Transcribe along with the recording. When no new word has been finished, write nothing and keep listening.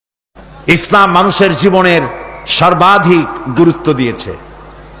ইসলাম মানুষের জীবনের সর্বাধিক গুরুত্ব দিয়েছে।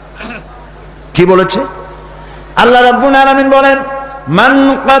 কি বলেছে আল্লাহ রাব্বুল আলামিন বলেন, মান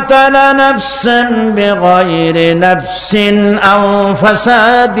কাতালা নাফসান বিগাইরি নাফসিন আও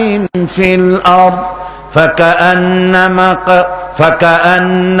ফাসাদিন ফিল আরদ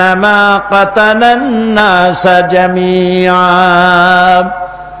ফাকান্নামা কাতালান নাসা জামিআ।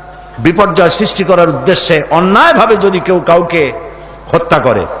 বিপর্যয় সৃষ্টি করার উদ্দেশ্যে অন্যায়ভাবে যদি কেউ কাউকে হত্যা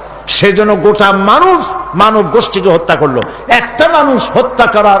করে, সেজন্য গোটা মানব গোষ্ঠীকে হত্যা করলো। একটা মানুষ হত্যা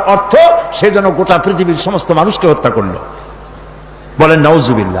করার অর্থ সেজন্য গোটা পৃথিবীর সমস্ত মানুষকে হত্যা করলো। বলেন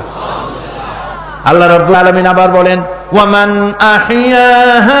নাউজুবিল্লাহ। আল্লাহ রাব্বুল আলামিন আবার বলেন, ওয়ামান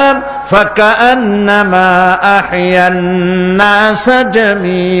আহইয়াহা ফাকান্নামা আহইয়ান নাস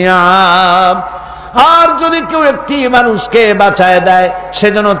জামিআ। আর যদি কেউ একটি মানুষকে বাঁচায় দেয়,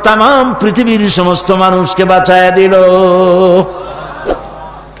 সেজন্য তামাম পৃথিবীর সমস্ত মানুষকে বাঁচায় দিল।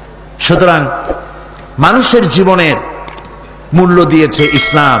 সুতরাং মানুষের জীবনের মূল্য দিয়েছে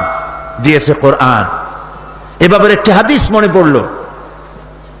ইসলাম, দিয়েছে কোরআন। এভাবে একটি হাদিস মনে পড়ল,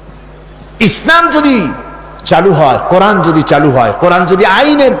 ইসলাম যদি চালু হয়, কোরআন যদি চালু হয়, কোরআন যদি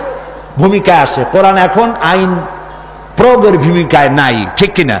আইনের ভূমিকায় আসে, কোরআন এখন আইন প্রয়োগের ভূমিকায় নাই,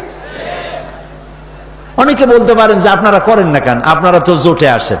 ঠিক কিনা? অনেকে বলতে পারেন যে আপনারা করেন না কেন, আপনারা তো জোটে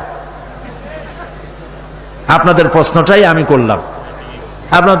আসেন। আপনাদের প্রশ্নটাই আমি করলাম,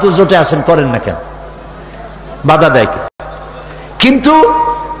 আপনারা তো জোটে আসেন, করেন না কেন, বাধা দেয় কে? কিন্তু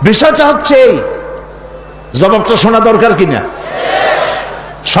বিষয়টা হচ্ছে এই, জবাবটা শোনা দরকার কিনা?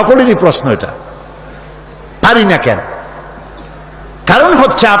 সকলেরই প্রশ্ন এটা, পারি না কেন? কারণ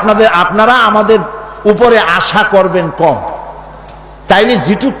হচ্ছে আপনারা আমাদের উপরে আশা করবেন কম, তাইলে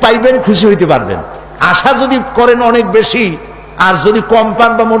যেটুক পাইবেন খুশি হইতে পারবেন। আশা যদি করেন অনেক বেশি, আর যদি কম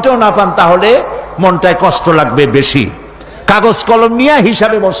পান বা মোটেও না পান, তাহলে মনটায় কষ্ট লাগবে বেশি। কাগজ কলম নিয়ে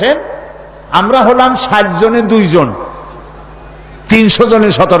হিসাবে বসেন, আমরা হলাম 60 জনে 2 জন, 300 জনে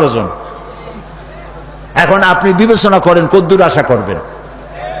 17 জন। এখন আপনি বিবেচনা করেন কদ্দূর আশা করবেন।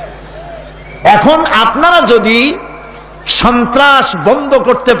 এখন আপনারা যদি সন্ত্রাস বন্ধ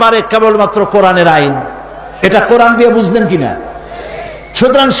করতে পারে কেবলমাত্র কোরআনের আইন, এটা কোরআন দিয়ে বুঝলেন কিনা?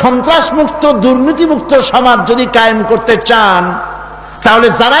 সুতরাং সন্ত্রাস মুক্ত, দুর্নীতি মুক্ত সমাজ যদি কায়েম করতে চান, তাহলে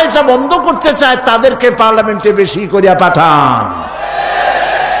যারা এটা বন্ধ করতে চায় তাদেরকে পার্লামেন্টে বেশি করিয়া পাঠান,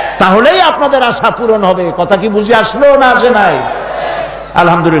 তাহলেই আপনাদের আশা পূরণ হবে। কথা কি বুঝে আসলো না আসে নাই?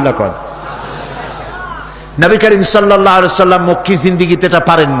 আলহামদুলিল্লাহ। কর নবী করিম সাল্লাল্লাহু আলাইহি সাল্লাম মক্কি জিন্দেগিতে এটা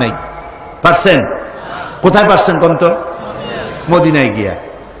পারেন নাই। পারছেন? কোথায় পারছেন কোন তো? মদিনায় গিয়া।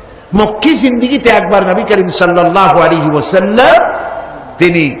 মক্কি জিন্দেগিতে একবার নবী করিম সাল্লাল্লাহু আলাইহি ওয়াসাল্লাম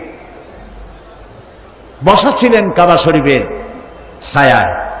তিনি বসা ছিলেন কাবা শরীফের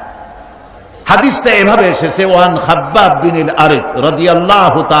ছায়ায়। হাদিসটা এভাবে এসেছে, ওয়ান খাব্বাব বিন আল-আরিদ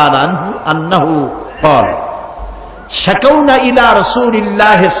রাদিয়াল্লাহু তাআলা আনহু আন্নাহু قال شكونا الى رسول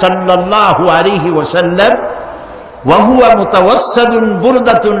الله صلى الله عليه وسلم وهو متوسد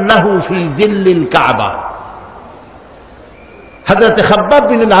بردة له في ظل الكعبة। হযরত খাব্বাব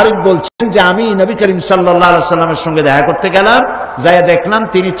বিন আল-আরিদ বলছেন যে আমি নবী করিম সাল্লাল্লাহু আলাইহি ওয়াসাল্লামের সঙ্গে দেখা করতে গেলাম, যাইয়া দেখলাম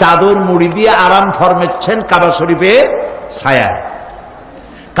তিনি চাদর মুড়ি দিয়ে আরাম ফরমাচ্ছেন কাবা শরীফের ছায়ায়।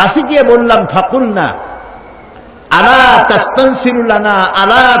 কাছে গিয়ে বললাম, ফাকুলনা আলা তাস্তানসিরু লানা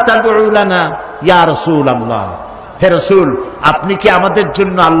আলা তাদউ লানা ইয়া রাসূলুল্লাহ। হে রাসূল, আপনি কি আমাদের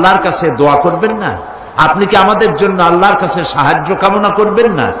জন্য আল্লাহর কাছে দোয়া করবেন না? আপনি কি আমাদের জন্য আল্লাহর কাছে সাহায্য কামনা করবেন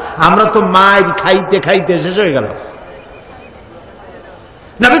না? আমরা তো মার খাইতে খাইতে শেষ হয়ে গেল।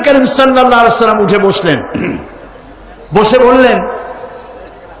 নবী করিম সাল্লাল্লাহু আলাইহি ওয়াসাল্লাম উঠে বসলেন, বসে বললেন,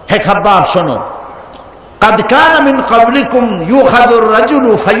 হে খাব্বাব শোনো, قد كان من قبلكم يؤخذ الرجل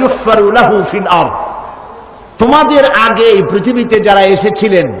فيحفر له في الارض। তোমাদের আগে এই পৃথিবীতে যারা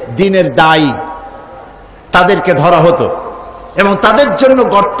এসেছিলেন দ্বীনের দায়ী, তাদেরকে ধরা হতো এবং তাদের জন্য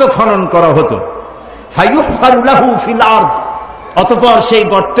গর্ত খনন করা হতো। ফায়ুহফারু লাহু ফিল আরদ, অতঃপর সেই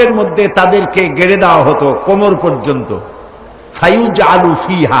গর্তের মধ্যে তাদেরকে গেড়ে দেওয়া হতো কোমর পর্যন্ত। ফায়ুজআলু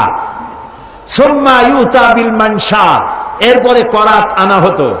ফিহা সুম্মা ইউতা বিল মানশার, এরপরে করাত আনা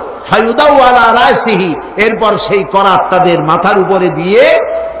হতো। ফায়ুদাউ আলা রাসিহি, এরপর সেই করাত তাদের মাথার উপরে দিয়ে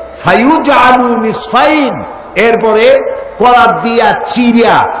ফায়ুজআলু নিসফাইন, এরপরে করাত দিয়া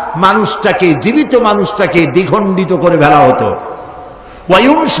চিরিয়া মানুষটাকে, জীবিত মানুষটাকে দ্বিখণ্ডিত করে ফেলা হতো।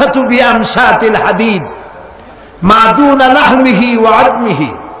 ওয়ায়ুমশাতু বিআমশাতিল হাদিদ মা দুনা লাহমিহি ওয়া আদমিহি,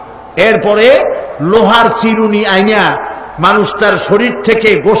 এরপরে লোহার চিরুনি আইনা মানুষটার শরীর থেকে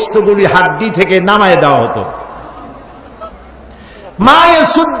গোশতগুলি হাড্ডি থেকে নামায় দেওয়া হতো। মা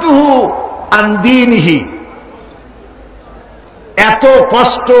ইয়াসুদ্দুহু আন দীনিহি, এত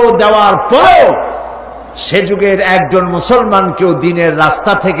কষ্ট দেওয়ার পরেও সে যুগের একজন মুসলমানকেও দ্বীনের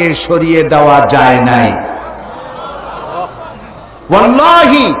রাস্তা থেকে সরিয়ে দেওয়া যায় নাই।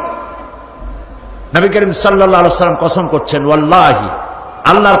 ওয়াল্লাহি, নবী করিম সাল্লাল্লাহু আলাইহি ওয়াসাল্লাম কসম করছেন, ওয়াল্লাহি,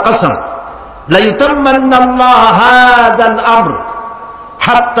 আল্লাহর কসম, লা ইউতাম্মান্নাল্লাহু হাযাল আমর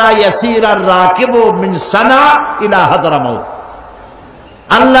হাত্তা ইয়াসিরা আর-রাকিবু মিন সানা ইলা হাদরামাউত।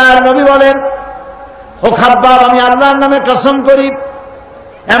 আল্লাহর নবী বলেন, ও খাব্বাব, আমি আল্লাহর নামে কসম করি,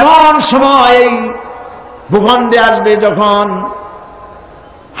 এমন সময় এই ভূখণ্ডে আসবে যখন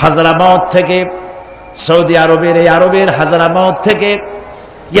হাজরামাউত থেকে, সৌদি আরবের এই আরবের হাজরামাউত থেকে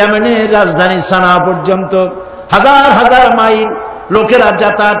ইয়েমেনের রাজধানী সানা পর্যন্ত হাজার হাজার মাইল লোকেরা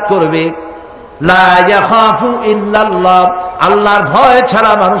যাতায়াত করবে। লা ইয়াখাফু ইল্লাল্লাহ, আল্লাহর ভয়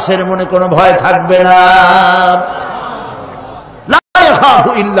ছাড়া মানুষের মনে কোনো ভয় থাকবে না। লা ইয়াখাফু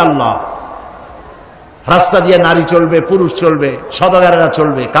ইল্লাল্লাহ, রাস্তা দিয়ে নারী চলবে, পুরুষ চলবে, সদাগরেরা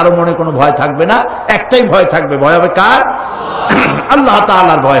চলবে, কারো মনে কোনো ভয় থাকবে না। একটাই ভয় থাকবে, ভয় হবে কার? আল্লাহ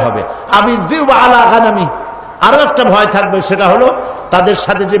তাআলার ভয় হবে। আমি জিবা আলা গানামি, আরো একটা ভয় থাকবে, সেটা হলো তাদের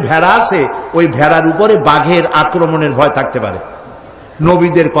সাথে যে ভেড়া আছে ওই ভেড়ার উপরে বাঘের আক্রমণের ভয় থাকতে পারে।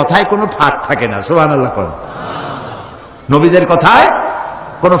 নবীদের কথায় কোনো ফাঁক থাকে না, সুবহানাল্লাহ। নবীদের কথায়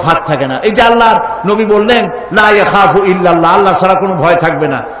কোনো ফাঁক থাকে না। এই যে আল্লাহর নবী বললেন লা ইয়াখাফু ইল্লাল্লাহ, আল্লাহ ছাড়া কোনো ভয় থাকবে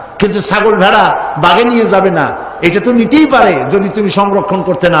না, কিন্তু ছাগল ভেড়া বাগে নিয়ে যাবে না, এটা তো নিতেই পারে যদি তুমি সংরক্ষণ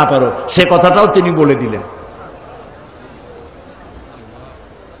করতে না পারো, সে কথাটাও তিনি বলে দিলেন।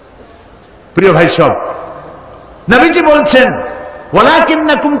 প্রিয় ভাই সব, নবীজি বলছেন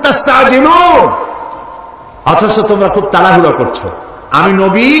ওয়ালাকিন্নাকুম তাস্তাজিলুন, অথচ তোমরা খুব তাড়াহুড়া করছো। আমি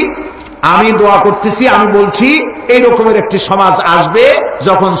নবী, আমি দোয়া করতেছি, আমি বলছি এই রকমের একটি সমাজ আসবে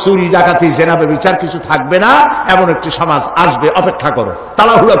যখন চুরি ডাকাতি জেনা ব্যভিচার কিছু থাকবে না, এমন একটি সমাজ আসবে, অপেক্ষা করো,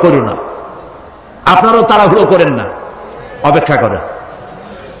 তাড়াহুড়া করো না। আপনারাও তাড়াহুড়ো করেন না, অপেক্ষা করেন।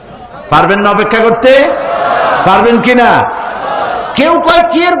 পারবেন না অপেক্ষা করতে? পারবেন কিনা? কেউ কয়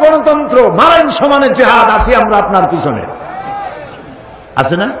কি এর গণতন্ত্র, মারেন সমানে জেহাদ, আছি আমরা আপনার পিছনে,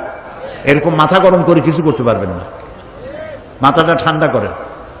 আছে না? এরকম মাথা গরম করে কিছু করতে পারবেন না, মাথাটা ঠান্ডা করেন।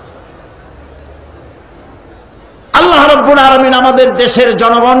 আল্লাহ রাব্বুল আলামিন আমাদের দেশের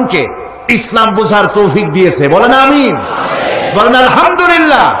জনগণকে ইসলাম বোঝার তৌফিক দিয়েছে, বলেন আমিন, বলেন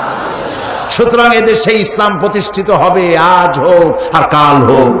আলহামদুলিল্লাহ। সুতরাং এদেশে ইসলাম প্রতিষ্ঠিত হবে, আজ হোক আর কাল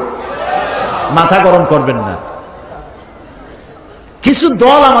হোক, মাথা গরম করবেন না। কিছু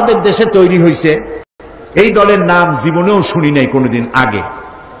দল আমাদের দেশে তৈরি হয়েছে, এই দলের নাম জীবনেও শুনি নাই কোনোদিন আগে,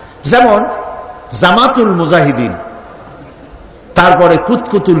 যেমন জামাতুল মুজাহিদিন, তারপরে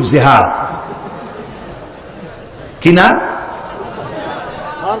কুতকুতুল জিহাদ, কি নাম?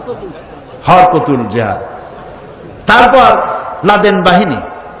 হরকতুল জিহাদ, তারপর লাদেন বাহিনী,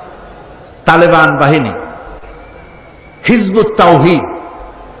 তালেবান বাহিনী, হিজবুত তাওহীদ,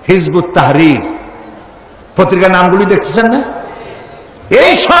 হিজবুত তাহরীর, পত্রিকার নামগুলি দেখতেছেন না?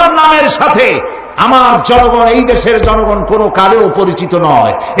 এই সব নামের সাথে আমার জনগণ, এই দেশের জনগণ কোনো কালেও পরিচিত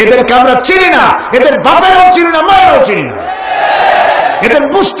নয়। এদেরকে আমরা চিনি না, এদের বাপেরও চিনি না, মায়েরও চিনি না, এদের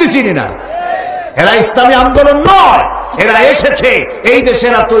গোষ্ঠী চিনি না। এরা ইসলামী আন্দোলন নয়, এরা এসেছে এই দেশে,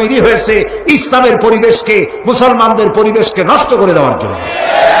 এরা তৈরি হয়েছে ইসলামের পরিবেশকে, মুসলমানদের পরিবেশকে নষ্ট করে দেওয়ার জন্য।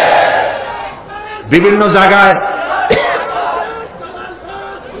 বিভিন্ন জায়গায়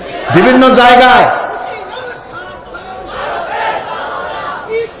বিভিন্ন জায়গায়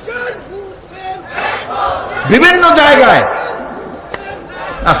বিভিন্ন জায়গায়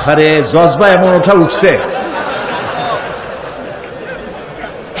আরে জজবা এমন ওঠা উঠছে,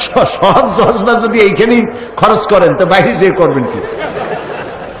 সব জজবা যদি এইখানেই খরচ করেন তো বাইরে যে করবেন কি?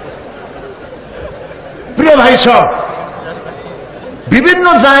 প্রিয় ভাই সব, বিভিন্ন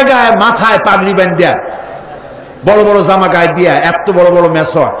জায়গায় মাথায় পাগড়ি বাঁধিয়া, বড় বড় জামা গায়ে দিয়া, এত বড় বড়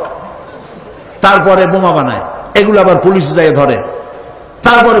মেসওয়াক, তারপরে বোমা বানায়, এগুলো আবার পুলিশ যায় ধরে,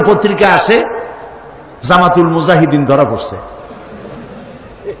 তারপরে পত্রিকা আসে জামাতুল মুজাহিদিন ধরা পড়ছে।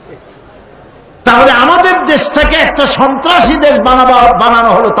 তাহলে আমাদের দেশটাকে একটা সন্ত্রাসী দেশ বানানো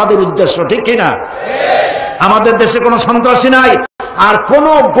হলো তাদের উদ্দেশ্য, ঠিক কিনা? আমাদের দেশে কোনো সন্ত্রাসী নাই, আর কোন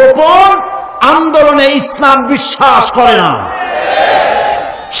গোপন আন্দোলনে ইসলাম বিশ্বাস করে না।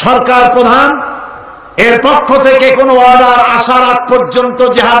 সরকার প্রধান এর পক্ষ থেকে কোনো অর্ডার আসার আগ পর্যন্ত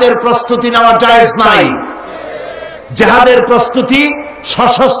জিহাদের প্রস্তুতি নেওয়া জায়েজ নাই। জিহাদের প্রস্তুতি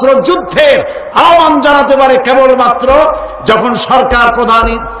সশস্ত্র যুদ্ধের আহ্বান জানাতে পারে কেবলমাত্র যখন সরকার প্রধান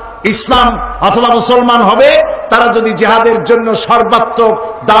ইসলাম অথবা মুসলমান হবে, তারা যদি জিহাদের জন্য সর্বাত্মক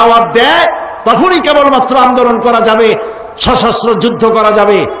দাওয়াত দেয়, তখনই কেবলমাত্র আন্দোলন করা যাবে, সশস্ত্র যুদ্ধ করা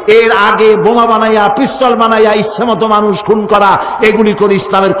যাবে। এর আগে বোমা বানাইয়া, পিস্তল বানাইয়া ইচ্ছামতো মানুষ খুন করা, এগুলি করে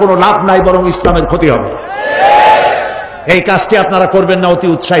ইসলামের কোনো লাভ নাই, বরং ইসলামের ক্ষতি হবে। এই কাজটি আপনারা করবেন না অতি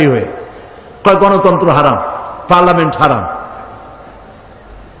উৎসাহী হয়ে। কয় গণতন্ত্র হারাম, পার্লামেন্ট হারাম,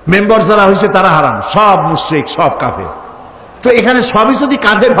 মেম্বার যারা হয়েছে তারা হারাম, সব মুশরিক, সব কাফের। তো এখানে সবই যদি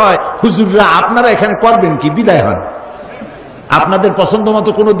কাফের হয়, হুজুররা আপনারা এখানে করবেন কি? বিদায় হন। আপনাদের পছন্দ মতো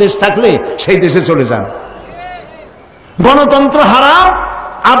কোনো দেশ থাকলে সেই দেশে চলে যান। গণতন্ত্র হারাম।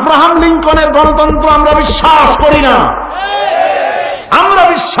 আব্রাহাম লিঙ্কনের গণতন্ত্র আমরা বিশ্বাস করি না। আমরা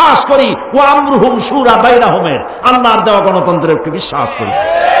বিশ্বাস করি ও আমরুহুম শুরা বাইনাহুমের, আল্লাহর দেওয়া গণতন্ত্রের বিশ্বাস করি।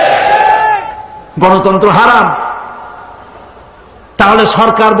 গণতন্ত্র হারাম। তাহলে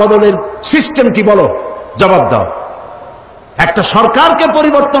সরকার বদলের সিস্টেম কি বলো? জবাব দাও। একটা সরকারকে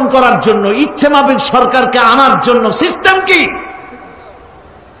পরিবর্তন করার জন্য, ইচ্ছে মাফিক সরকারকে আনার জন্য সিস্টেম কি?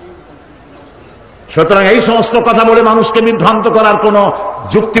 সুতরাং এই সমস্ত কথা বলে মানুষকে বিভ্রান্ত করার কোন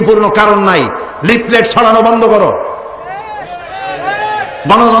যুক্তিপূর্ণ কারণ নাই। লিফলেট ছড়ানো বন্ধ করো।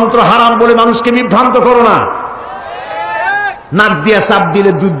 গণতন্ত্র হারাম বলে মানুষকে বিভ্রান্ত করো না। নাক দিয়া চাপ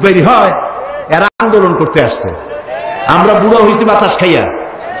দিলে দুধ বেরি হয়, এরা আন্দোলন করতে আসছে। আমরা বুড়ো হয়েছি বাতাস খাইয়া।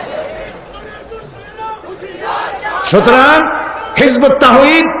 সুতরাং হিজবুত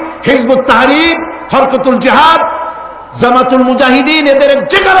তাওহীদ, হিজবুত তাহরীর, হরকতুল জিহাদ, জামাতুল মুজাহিদিন, এদের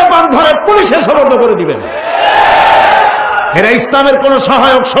যেখানে পান ধরে পুলিশে সোপর্দ করে দিবেন। এরা ইসলামের কোন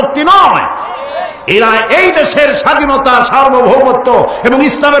সহায়ক শক্তি নয়। এরা এই দেশের স্বাধীনতা, সার্বভৌমত্ব এবং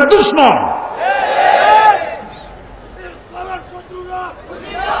ইসলামের দুশমন।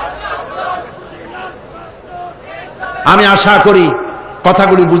 আমি আশা করি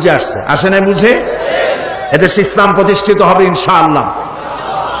কথাগুলি বুঝে আসছে। আসে না বুঝে? এদেশে ইসলাম প্রতিষ্ঠিত হবে ইনশাআল্লাহ।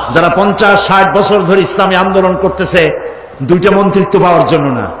 যারা 50-60 বছর ধরে ইসলামী আন্দোলন করতেছে, দুইটা মন্ত্রিত্ব পাওয়ার জন্য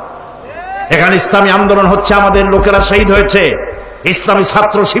না। এখানে ইসলামী আন্দোলন হচ্ছে, আমাদের লোকেরা শহীদ হয়েছে। ইসলামী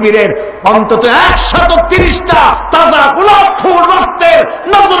ছাত্র শিবিরের অন্তত 130টা তাজা গোলাপ ফুল রক্তের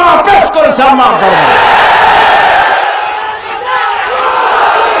নজরানা পেশ করেছে আল্লাহর দরবারে।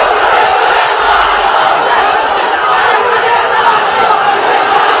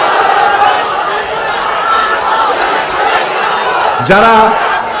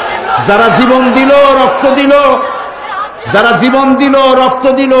 যারা জীবন দিল, রক্ত দিল, যারা জীবন দিল, রক্ত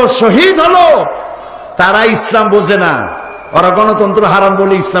দিল, শহীদ হলো, তারা ইসলাম বোঝে না। ওরা গণতন্ত্র হারাম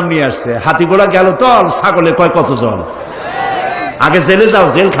বলে ইসলাম নিয়ে আসছে। হাতি ঘোড়া গেল তল, ছাগলে কয় কত জল। আগে জেলে যাও,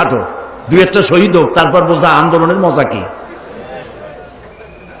 জেল খাটো, দুই একটা শহীদ হোক, তারপর বোঝা আন্দোলনের মজা কি।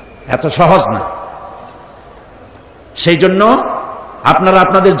 এত সহজ না। সেই জন্য আপনারা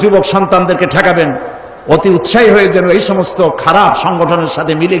আপনাদের যুবক সন্তানদেরকে ঠেকাবেন, অতি উৎসাহী হয়ে যেন এই সমস্ত খারাপ সংগঠনের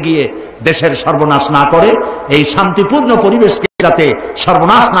সাথে মিলে গিয়ে দেশের সর্বনাশ না করে, এই শান্তিপূর্ণ পরিবেশকে যাতে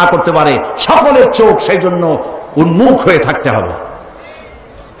সর্বনাশ না করতে পারে, সকলের চোখ সেই জন্য উন্মুখ হয়ে থাকতে হবে।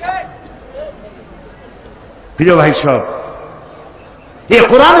 প্রিয় ভাই সব, এই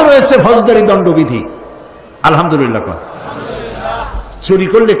কোরআনে রয়েছে ফৌজদারি দণ্ডবিধি। আলহামদুলিল্লাহ। চুরি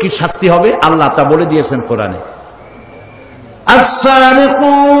করলে কি শাস্তি হবে আল্লাহ তা বলে দিয়েছেন কোরআনে। السارق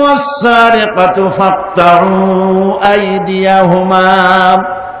والسارقة فاقطعوا أيديهما,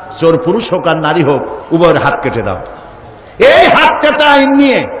 চোর পুরুষ হোক আর নারী হোক, উভয়ের হাত কেটে দাও। এই হাত কাটা আইন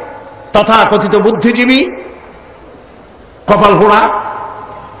নিয়ে তথাকথিত বুদ্ধিজীবী, কপাল ঘোড়া,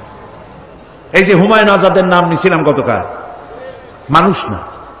 এই যে হুমায়ুন আজাদের নাম নিছিলাম গতকাল, মানুষ না।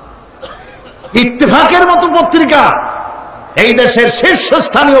 ইত্তেফাকের মতো পত্রিকা, এই দেশের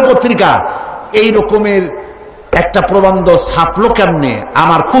শীর্ষস্থানীয় পত্রিকা, এই রকমের একটা প্রবন্ধ ছাপলো কেমনে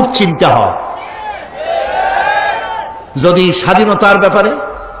আমার খুব চিন্তা হয়। যদি স্বাধীনতার ব্যাপারে,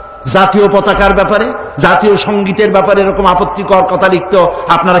 জাতীয় পতাকার ব্যাপারে, জাতীয় সঙ্গীতের ব্যাপারে এরকম আপত্তিকর কথা লিখত,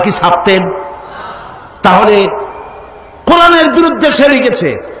 আপনারা কি ছাপতেন? তাহলে কোরআনের বিরুদ্ধে সে লিখেছে,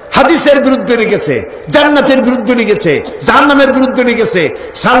 হাদিসের বিরুদ্ধে লিখেছে, জান্নাতের বিরুদ্ধে লিখেছে, জাহান্নামের বিরুদ্ধে লিখেছে।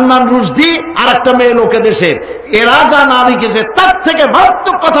 সালমান রুশদি আর একটা মেয়ে লোকে দেশের, এরা যা না লিখেছে তার থেকে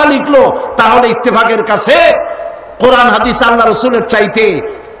মারাত্মক কথা লিখলো। তাহলে ইত্তেফাকের কাছে কোরআন হাদিস আল্লাহ রসুলের চাইতে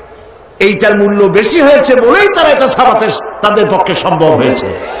এইটার মূল্য বেশি হয়েছে বলেই তারা এটা ছাপাতে তাদের পক্ষে সম্ভব হয়েছে।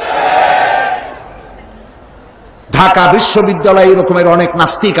 ঢাকা বিশ্ববিদ্যালয়ে এরকমের অনেক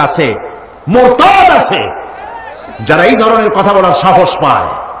নাস্তিক আছে, মুরতাদ আছে, যারা এই ধরনের কথা বলার সাহস পায়।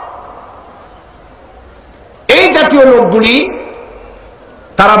 এই জাতীয় লোকগুলি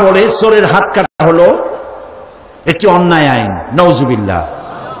তারা বলে চোরের হাত কাটা হলো একটি অন্যায় আইন। নওজুবিল্লাহ।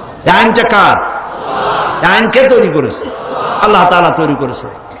 আইনটা কার? আইন কে তৈরি করেছে? আল্লাহ তাআলা তৈরি করেছে।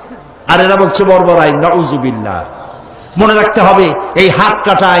 আর এরা বলছে বর্বর আইন। নওজুবিল্লাহ। মনে রাখতে হবে, এই হাত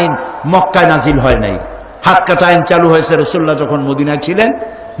কাটা আইন মক্কায় নাজিল হয় নাই। হাত কাটা আইন চালু হয়েছে রাসূলুল্লাহ যখন মদিনায় ছিলেন,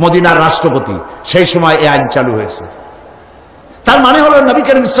 মদিনার রাষ্ট্রপতি, সেই সময় এই আইন চালু হয়েছে। তার মানে হলো নবী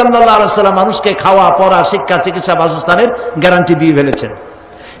করিম সাল্লাল্লাহু আলাইহি ওয়াসাল্লাম মানুষকে খাওয়া, পড়া, শিক্ষা, চিকিৎসা, বাসস্থানের গ্যারান্টি দিয়ে ফেলেছেন।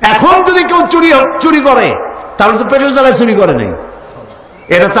 এখন যদি কেউ চুরি করে, তাহলে তো পেটের জ্বালায় চুরি করে নাই।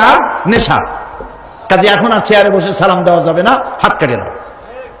 এটা তার নেশা। কাজে এখন আর চেয়ারে বসে সালাম দেওয়া যাবে না, হাত কেটে দাও।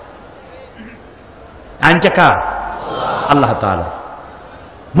 আইনটা কার? আল্লাহ তাআলা।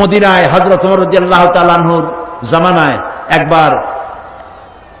 মদিনায় হযরত ওমর রাদিয়াল্লাহু তাআলা আনহুর জামানায় একবার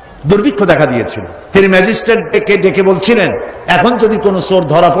দুর্ভিক্ষ দেখা দিয়েছিল। তিনি ম্যাজিস্ট্রেটকে ডেকে বলছিলেন, এখন যদি কোনো চোর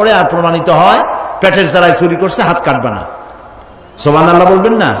ধরা পড়ে আর প্রমাণিত হয় পেটের জ্বালায় চুরি করছে, হাত কাটবে না। সুবহানাল্লাহ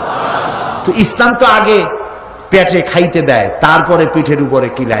বলবেন না? তো ইসলাম তো আগে পেটে খাইতে দেয়, তারপরে পিঠের উপরে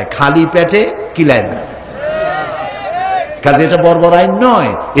কিলায়, খালি পেটে কিলায় না। কাজে এটা বর্বর আইন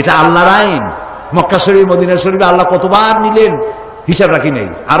নয়, এটা আল্লাহর আইন। মক্কা শরীফ মদিনা শরীফে আল্লাহ কতবার নিলেন হিসাব রাখি নেই।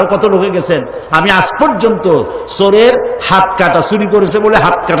 আরো কত লোকে গেছেন, আমি আজ পর্যন্ত চোরের হাত কাটা, চুরি করেছে বলে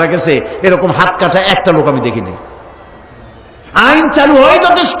হাত কাটা গেছে, এরকম হাত কাটা একটা লোক আমি দেখিনি। আইন চালু হয়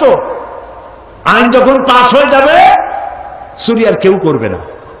যথেষ্ট, আইন যখন পাস হয়ে যাবে চুরি আর কেউ করবে না,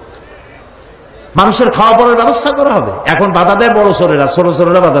 মানুষের খাওয়া পড়ার ব্যবস্থা করা হবে। এখন বাধা দেয় বড় চোরেরা, ছোট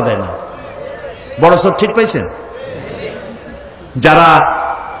চোরেরা বাধা দেয় না। বড় চোর ঠিক পাইছেন? যারা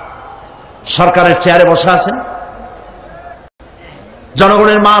সরকারের চেয়ারে বসে আছেন,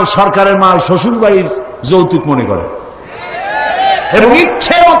 জনগণের মাল, সরকারের মাল শ্বশুর বাড়ির যৌতুক মনে করে এবং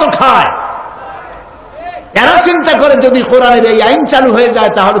ইচ্ছে মতো খায়। এরা চিন্তা করে যদি কোরআনের এই আইন চালু হয়ে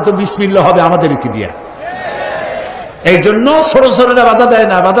যায় তাহলে তো বিসমিল্লাহ হবে আমাদেরকে দিয়া। এই জন্য ছোট ছোটরা বাধা দেয়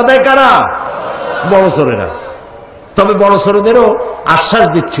না। বাধা দেয় কারা? বড় ছোটরা। তবে বড় ছোটদেরও আশ্বাস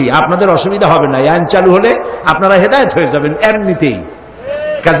দিচ্ছি, আপনাদের অসুবিধা হবে না। এই আইন চালু হলে আপনারা হেদায়েত হয়ে যাবেন এমনিতেই,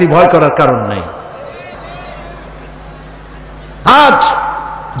 কাজে ভয় করার কারণ নাই। আজ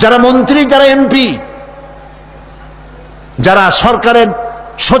যারা মন্ত্রী, যারা এমপি, যারা সরকারের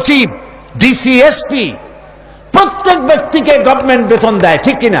সচিব, ডিসি, এসপি, প্রত্যেক ব্যক্তিকে গভর্নমেন্ট বেতন দেয়,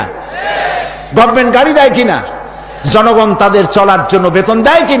 ঠিক কিনা? গভর্নমেন্ট গাড়ি দেয় কিনা? জনগণ তাদের চলার জন্য বেতন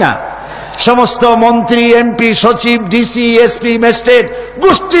দেয় কিনা? সমস্ত মন্ত্রী, এমপি, সচিব, ডিসি, এসপি, ম্যাজিস্ট্রেট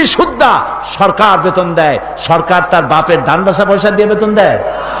গোষ্ঠী সুদ্ধা সরকার বেতন দেয়। সরকার তার বাপের ধান বাসা পয়সা দিয়ে বেতন দেয়।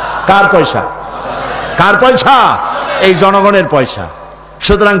 কার পয়সা? কার পয়সা? এই জনগণের পয়সা।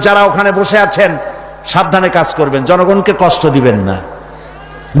 সুতরাং যারা ওখানে বসে আছেন সাবধানে কাজ করবেন, জনগণকে কষ্ট দিবেন না।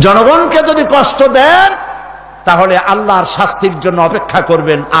 জনগণকে যদি কষ্ট দেন তাহলে আল্লাহর শাস্তির জন্য অপেক্ষা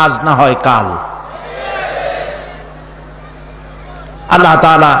করবেন, আজ না হয় কাল। আল্লাহ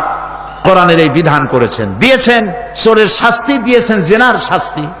তাআলা কোরআনের এই বিধান করেছেন, দিয়েছেন চোরের শাস্তি, দিয়েছেন জিনার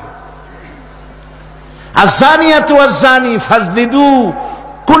শাস্তি। আয-যানিয়াতু ওয়াজ-যানি ফাজলিদু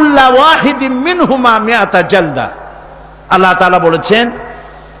কুল্লা ওয়াহিদিন মিনহুমা মিআতা জালদা। আল্লাহ তাআলা বলেছেন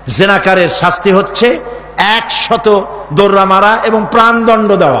জিনাকারের শাস্তি হচ্ছে 100 দৌড়া মারা এবং প্রাণদণ্ড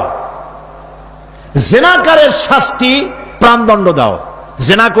দেওয়া। জিনাকারের শাস্তি প্রাণদণ্ড দাও।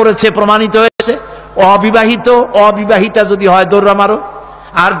 জিনা করেছে, প্রমাণিত হয়েছে, অবিবাহিত, অবিবাহিতা যদি হয় দৌড়া মারো,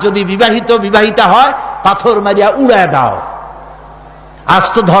 আর যদি বিবাহিত, বিবাহিতা হয় পাথর মারিয়া উড়ায় দাও। আজ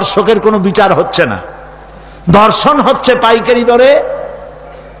তো ধর্ষকের কোনো বিচার হচ্ছে না, ধর্ষণ হচ্ছে পাইকারি দরে,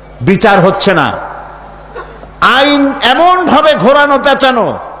 বিচার হচ্ছে না। আইন এমন ভাবে ঘোরানো পেঁচানো,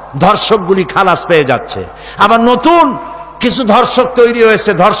 ধর্ষকগুলি খালাস পেয়ে যাচ্ছে। আবার নতুন কিছু ধর্ষক তৈরি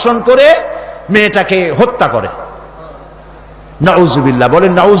হয়েছে, ধর্ষণ করে মেয়েটাকে হত্যা করে। নাউজুবিল্লাহ,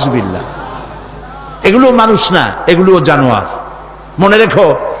 বলেন নাউজুবিল্লাহ। এগুলো মানুষ না, এগুলো জানোয়ার। মনে রেখো,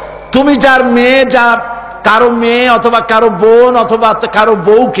 তুমি যার মেয়ে, যা কারো মেয়ে অথবা কারো বোন অথবা কারো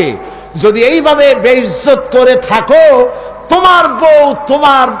বউকে যদি এইভাবে বেইজ্জত করে থাকো, তোমার বউ,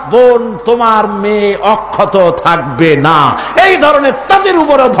 তোমার বোন, তোমার মেয়ে অক্ষত থাকবে না। এই ধরনের তাদের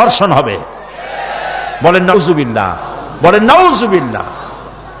উপরেও ধর্ষণ হবে। বলেন নাউজুবিল্লাহ, বলেন নাউজুবিল্লাহ।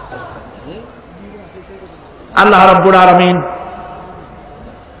 আল্লাহ রাব্বুল আলামিন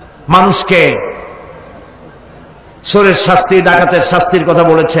মানুষকে চোরের শাস্তি, ডাকাতের শাস্তির কথা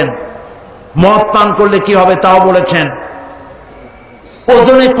বলেছেন। মদ পান করলে কি হবে তাও বলেছেন।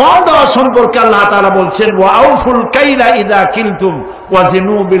 ওজনে কম দেওয়া সম্পর্কে আল্লাহ তাআলা বলছেন, ওয়া আউফুল কাইলা ইযা কিলতুম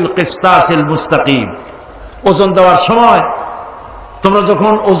ওয়াজিনু বিল কিসতাসিল মুস্তাকিম। ওজন দেওয়ার সময় তোমরা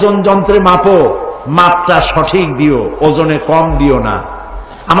যখন ওজন যন্ত্রে মাপো, মাপটা সঠিক দিও, ওজনে কম দিও না।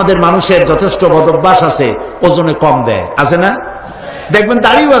 আমাদের মানুষের যথেষ্ট বদভ্যাস আছে, ওজনে কম দেয়, আছে না? দেখবেন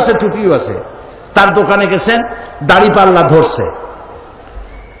দাড়িও আছে, টুপিও আছে। তার দোকানে গেছেন, দাড়ি পাল্লা ধরছে,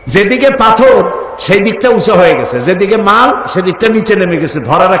 যেদিকে পাথর সেই দিকটা উঁচু হয়ে গেছে, যেদিকে মাল সেদিকটা নিচে নেমে গেছে।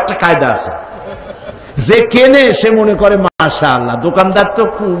 ধরার একটা কায়দা আছে। যে কেনে সে মনে করে মাশাআল্লাহ, দোকানদার তো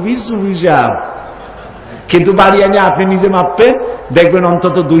খুবই সুবিচার। কিন্তু বাড়ি এনে আপনি নিজে মাপবেন, দেখবেন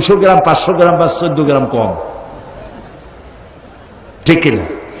অন্তত 200 গ্রাম, 500 গ্রাম বা 14 গ্রাম কম। ঠিক কিনা?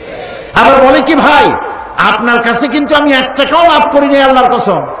 আবার বলে কি, ভাই আপনার কাছে কিন্তু আমি 1 টাকাও লাভ করিনি, আল্লাহর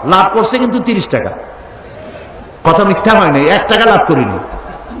কসম। লাভ করছে কিন্তু 30 টাকা। কথা মিথ্যা হয় নাই, 1 টাকা লাভ করিনি,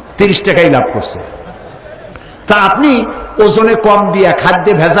 30 টাকাই লাভ করছে। তা আপনি ওজনে কম দিয়া,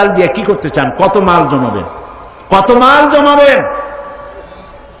 খাদ্যে ভেজাল দিয়া কি করতে চান? কত মাল জমাবেন, কত মাল জমাবেন?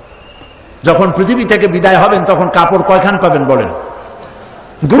 যখন পৃথিবী থেকে বিদায় হবেন তখন কাপড় কয়খান পাবেন বলেন?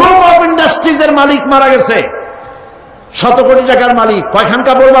 গ্রুপ অফ ইন্ডাস্ট্রিজ এর মালিক মারা গেছে, 100 কোটি টাকার মালিক, কয়খান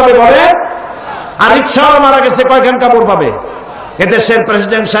কাপড় পাবে বলেন? আর রিক্সাও মারা গেছে, কয়খান কাপড় পাবে? এদেশের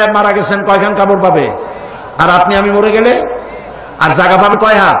প্রেসিডেন্ট সাহেব মারা গেছেন, কয়খান কাপড় পাবে? আর আপনি আমি মরে গেলে আর জায়গা পাবে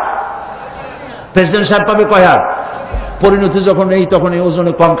কয় হাত? প্রেসিডেন্ট সাহেব পাবে কয় হাত? পরিণতি যখন এই তখন এই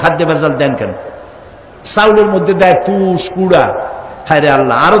ওজনে কম, খাদ্যে ভেজাল দেন কেন? চাউলের মধ্যে দেয় তুষ, কুড়া, হায় রে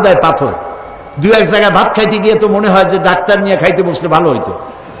আল্লাহ, আরো দেয় পাথর। 2-1 জায়গায় ভাত খাইতে গিয়ে তো মনে হয় যে ডাক্তার নিয়ে খাইতে বসলে ভালো হইতো,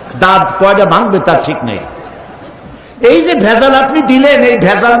 দাঁত কয়টা ভাঙবে তার ঠিক নেই। এই যে ভেজাল আপনি দিলেন, এই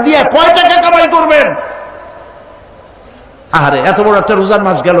ভেজাল দিয়ে কয় টাকা কামাই করবেন? আহারে, এত বড় একটা রোজার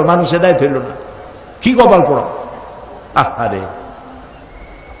মাস গেল, মানুষ এদায় ফেলল না, কি কপাল পড়া। আহারে,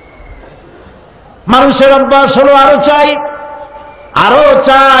 মানুষের অভ্যাস হলো আরো চাই, আরো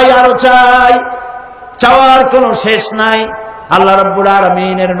চাই, আরো চাই, চাওয়ার কোনো শেষ নাই। আল্লাহ রাব্বুল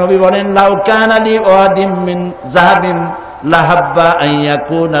আলামিনের নবী বলেন, লাউ কানা লি ওয়াদিম মিন যাহাবিন লাহাব্বা আন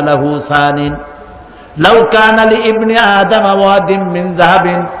ইয়াকুনা লাহু সানিন, লাউ কানা লি ইবনি আদম ওয়াদিম মিন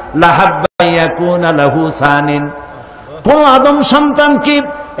যাহাবিন লাহাব্বা আন ইয়াকুনা লাহু সানিন। কোন আদম সন্তানকে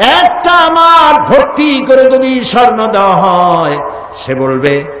একটা আমার ভর্তি করে যদি স্বর্ণ দেওয়া হয়, সে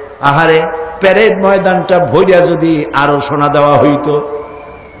বলবে আহারে, প্যারেড ময়দানটা ভরিয়া যদি আরো সোনা দেওয়া হইতো।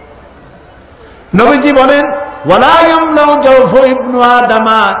 নবীজি বলেন, ওয়ালা ইয়ামলাউ জাওফু ইবনু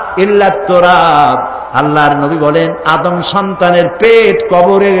আদামা ইল্লা তুরাব। আল্লাহর নবী বলেন, আদম সন্তানের পেট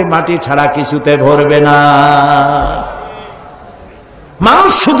কবরের মাটি ছাড়া কিছুতে ভরবে না।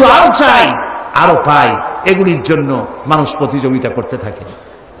 মানুষ শুধু আরো চাই, আরো পায়, এগুলির জন্য মানুষ প্রতিযোগিতা করতে থাকে।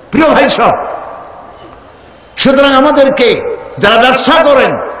 প্রিয় ভাই সব, সুতরাং আমাদেরকে যারা ব্যবসা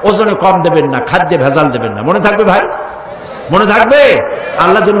করেন, ওজনে কম দেবেন না, খাদ্যে ভেজাল দেবেন না। মনে থাকবে ভাই, মনে থাকবে?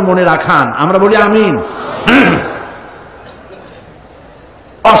 আল্লাহ যেন মনে রাখান, আমরা বলি আমিন।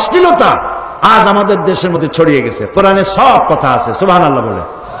 অশ্লীলতা আজ আমাদের দেশের মধ্যে ছড়িয়ে গেছে। কোরআনে সব কথা আছে, সুবহানাল্লাহ বলে,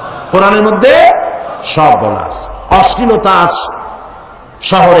 কোরআনের মধ্যে সব বলা আছে। অশ্লীলতা আজ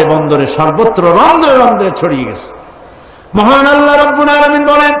শহরে বন্দরে সর্বত্র রন্ধ্রে রন্ধ্রে ছড়িয়ে গেছে। মহান আল্লাহ রাব্বুল আলামিন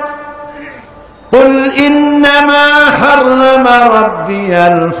বলেন, قل إنما حرم ربي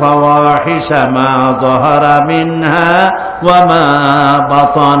الفواحش ما ظهر منها وما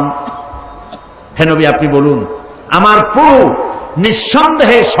بطن। হে নবী, আপনি বলুন, আমার প্রভু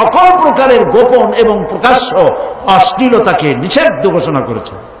নিঃসন্দেহে সকল প্রকারের গোপন এবং প্রকাশ্য অশ্লীলতাকে নিষিদ্ধ ঘোষণা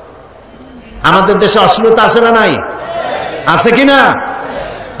করেছে। আমাদের দেশে অশ্লীলতা আছে না নাই? আছে কিনা?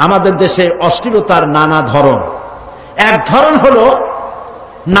 আমাদের দেশে অশ্লীলতার নানা ধরন। এক ধরন হলো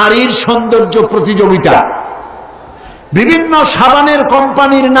নারীর সৌন্দর্য প্রতিযোগিতা। বিভিন্ন সাবানের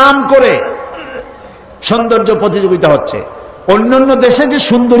কোম্পানির নাম করে সৌন্দর্য প্রতিযোগিতা হচ্ছে। অন্যান্য দেশে যে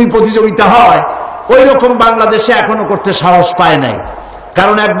সুন্দরী প্রতিযোগিতা হয়, ওই রকম বাংলাদেশে এখনো করতে সাহস পায় নাই।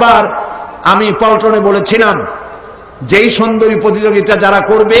 কারণ একবার আমি পল্টনে বলেছিলাম, যেই সুন্দরী প্রতিযোগিতা যারা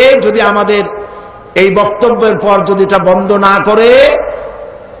করবে, যদি আমাদের এই বক্তব্যের পর যদি এটা বন্ধ না করে,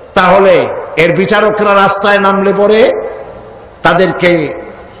 তাহলে এর বিচারকরা রাস্তায় নামলে পরে তাদেরকে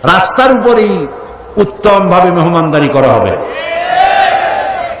রাস্তার উপরেই উত্তম ভাবে মেহমানদারি করা হবে।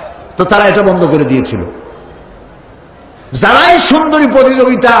 তো তারা এটা বন্ধ করে দিয়েছিল। যারাই সুন্দরী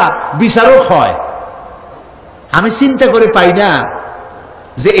প্রতিযোগিতা বিচারক হয়, আমি চিন্তা করে পাই না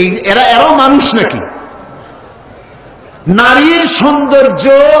যে এরাও মানুষ নাকি? নারীর সৌন্দর্য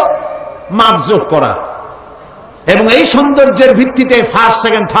মাপজোক করা এবং এই সৌন্দর্যের ভিত্তিতে ফার্স্ট,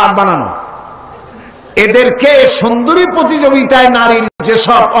 সেকেন্ড, থার্ড বানানো। এদেরকে সুন্দরী প্রতিযোগিতায় নারীর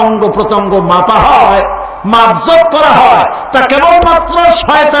যেসব অঙ্গ প্রত্যঙ্গ মাপা হয়, মাপজোক করা হয়, তা কেবলমাত্র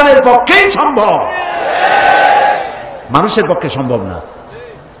শয়তানের পক্ষেই সম্ভব, মানুষের পক্ষে সম্ভব না।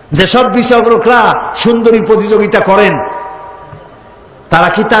 যেসব বিচারকরা সুন্দরী প্রতিযোগিতা করেন, তারা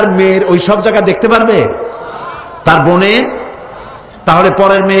কি তার মেয়ের ওই সব জায়গা দেখতে পারবে? তার বোনের? তাহলে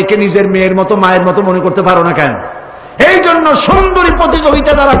পরের মেয়েকে নিজের মেয়ের মতো, মায়ের মতো মনে করতে পারো না কেন? এই জন্য সুন্দরী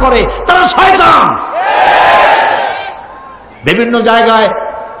প্রতিযোগিতা যারা করে তারা শয়তান। বিভিন্ন জায়গায়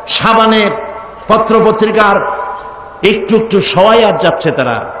সাবানের পত্র পত্রিকার একটু একটু সওয়ায়াত যাচ্ছে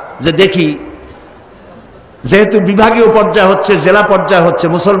তারা, যে দেখি যেহেতু বিভাগীয় পর্যায়ে হচ্ছে, জেলা পর্যায়ে হচ্ছে,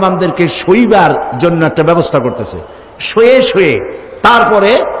 মুসলমানদেরকে শোইবার জন্য একটা ব্যবস্থা করতেছে। শুয়ে শুয়ে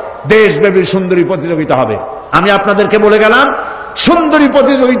তারপরে দেশব্যাপী সুন্দরী প্রতিযোগিতা হবে। আমি আপনাদেরকে বলে গেলাম, সুন্দরী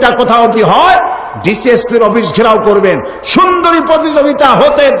প্রতিযোগিতা কোথাও যদি হয়, ডিসিএসপির অফিস ঘেরাও করবেন। সুন্দরী প্রতিযোগিতা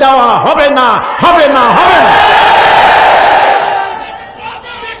হতে দেওয়া হবে না, হবে না, হবে না।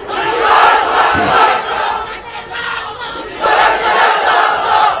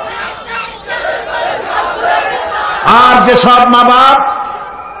 আর যেসব মা বাপ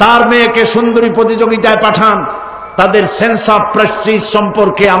তার মেয়েকে সুন্দরী প্রতিযোগিতায় পাঠান, তাদের সেন্স অফ প্রেস্টিজ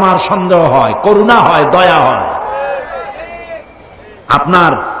সম্পর্কে আমার সন্দেহ হয়, করুণা হয়, দয়া হয়।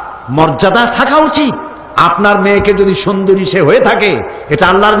 আপনার মর্যাদা থাকা উচিত। আপনার মেয়েকে যদি সুন্দরী সে হয়ে থাকে, এটা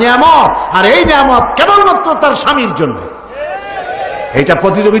আল্লাহর নিয়ামত, আর এই নিয়ামত কেবলমাত্র তার স্বামীর জন্য, এটা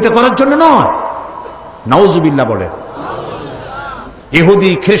প্রতিযোগিতা করার জন্য নয়। নাউজুবিল্লাহ বলে।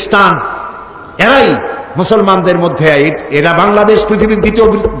 ইহুদি খ্রিস্টান এরাই মুসলমানদের মধ্যে, এরা বাংলাদেশ পৃথিবীর দ্বিতীয়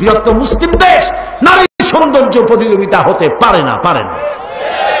বৃহত্তম মুসলিম দেশ, নারী সৌন্দর্য প্রতিযোগিতা হতে পারে না।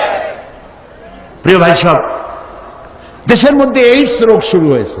 প্রিয় ভাই সব, দেশের মধ্যে এইডস রোগ শুরু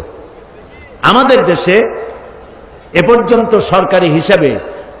হয়েছে। আমাদের দেশে এ পর্যন্ত সরকারি হিসাবে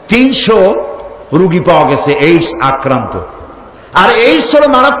 300 রোগী পাওয়া গেছে এইডস আক্রান্ত। আর এইডস হলো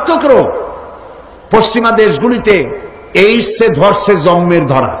মারাত্মক রোগ। পশ্চিমা দেশগুলিতে এইডসে ধরছে জন্মের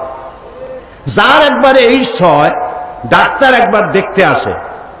ধরা। যার একবার এইডস হয়, ডাক্তার একবার দেখতে আসে,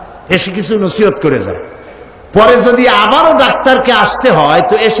 এসে কিছু নসিহত করে যায়। পরে যদি আবারও ডাক্তারকে আসতে হয়,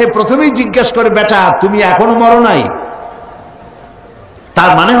 তো এসে প্রথমেই জিজ্ঞেস করে, বেটা তুমি এখনো মরো নাই?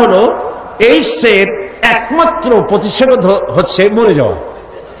 তার মানে হলো এইডসের একমাত্র প্রতিষেধক হচ্ছে মরে যাওয়া।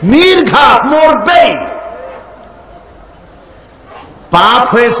 নির্ঘাত মরবেই। পাপ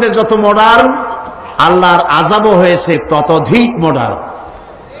হয়েছে যত মডার্ন, আল্লাহর আযাবও হয়েছে ততোধিক মডার্ন।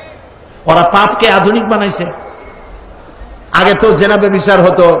 ওরা পাপকে আধুনিক বানাইছে। আগে তো জেনা ব্যভিচার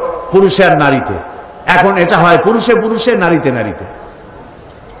হতো পুরুষে আর নারীতে, এখন এটা হয় পুরুষে পুরুষে, নারীতে নারীতে।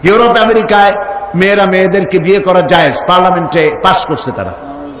 ইউরোপ আমেরিকায় মেয়েরা মেয়েদেরকে বিয়ে করা জায়েজ, পার্লামেন্টে পাস করছে তারা।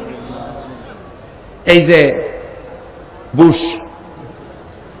 এই যে বুশ,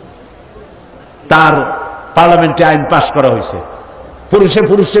 তার পার্লামেন্টে আইন পাস করা হয়েছে, পুরুষে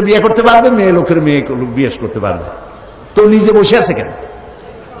পুরুষে বিয়ে করতে পারবে, মেয়ে লোকের মেয়ে বিয়ে করতে পারবে। তো নিজে বসে আছে কেন?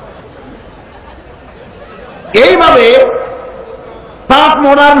 এইভাবে পাপ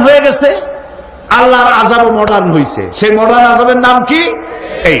মডার্ন হয়ে গেছে, আল্লাহর আযাবও মডার্ন হয়েছে। সেই মডার্ন আযাবের নাম কি?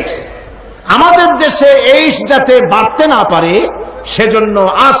 এইডস। আমাদের দেশে এইডস যাতে বাড়তে না পারে, সেজন্য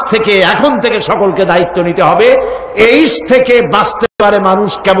আজ থেকে, এখন থেকে সকলকে দায়িত্ব নিতে হবে। এইডস থেকে বাঁচতে পারে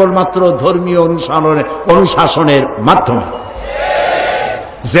মানুষ কেবলমাত্র ধর্মীয় অনুশাসনের মাধ্যমে।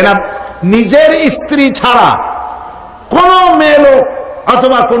 জেনা নিজের স্ত্রী ছাড়া কোন মেয়ে লোক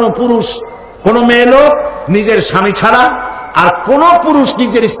অথবা কোন পুরুষ, কোন মেয়ে লোক নিজের স্বামী ছাড়া আর কোন পুরুষ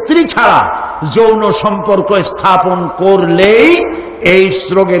নিজের স্ত্রী ছাড়া যৌন সম্পর্ক স্থাপন করলেই এইডস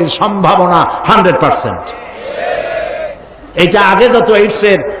রোগের সম্ভাবনা 100%। এটা আগে যত এইডস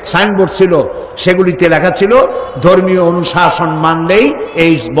এর সাইনবোর্ড ছিল, সেগুলিতে লেখা ছিল ধর্মীয় অনুশাসন মানলেই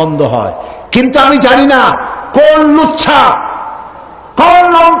এইডস বন্ধ হয়। কিন্তু আমি জানি না কোন লুচ্ছা, কোন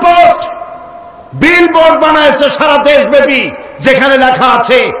লম্পট বিলবোর্ড বানাইছে সারা দেশব্যাপী, যেখানে লেখা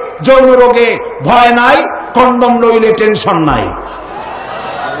আছে যৌন রোগে ভয় নাই, কন্ডম লইলে টেনশন নাই।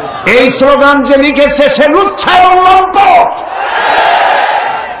 এই স্লোগান যে লিখেছে সে লুচ্ছা এবং লম্পট।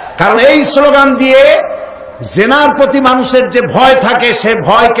 কারণ এই স্লোগান দিয়ে জেনার প্রতি মানুষের যে ভয় থাকে, সে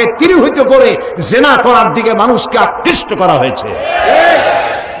ভয়কে তিরোহিত করে জেনা করার দিকে মানুষকে আকৃষ্ট করা হয়েছে।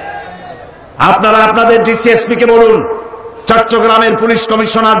 আপনারা আপনাদের ডিসিএসপি কে বলুন, চট্টগ্রামের পুলিশ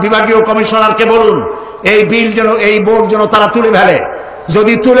কমিশনার, বিভাগীয় কমিশনারকে বলুন, এই বিল যেন, এই বোর্ড যেন তারা তুলে ফেলে।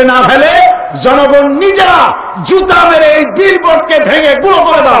 যদি তুলে না ফেলে, জনগণ নিজেরা জুতা মেরে এই বিল বোর্ডকে ভেঙে গুঁড়ো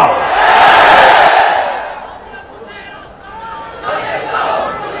করে দাও।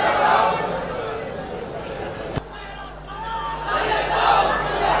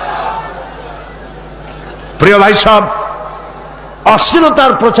 প্রিয় ভাই সব,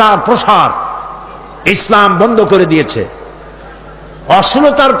 অশ্লীলতার প্রচার প্রসার ইসলাম বন্ধ করে দিয়েছে।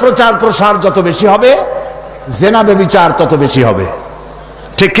 অশ্লীলতার প্রচার প্রসার যত বেশি হবে, জেনা ব্যভিচার তত বেশি হবে,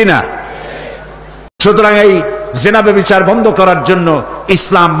 ঠিক কিনা? সুতরাং এই জেনা ব্যভিচার বন্ধ করার জন্য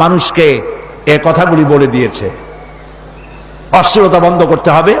ইসলাম মানুষকে এ কথাগুলি বলে দিয়েছে। অশ্লীলতা বন্ধ করতে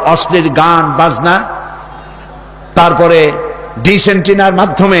হবে, অশ্লীল গান বাজনা, তারপরে ডিশ এন্টিনার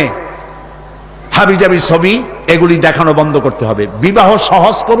মাধ্যমে হাবিজাবি ছবি, এগুলি দেখানো বন্ধ করতে হবে। বিবাহ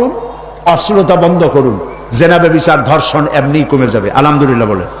সহজ করুন, অশ্লীলতা বন্ধ করুন, জেনা ব্যভিচার ধর্ষণ এমনি কমে যাবে। আলহামদুলিল্লাহ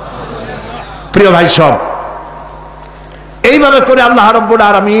বলে। প্রিয় ভাই সব, এইভাবে করে আল্লাহ রাব্বুল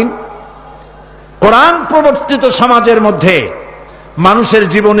আলামিন কোরআন প্রবর্তিত সমাজের মধ্যে মানুষের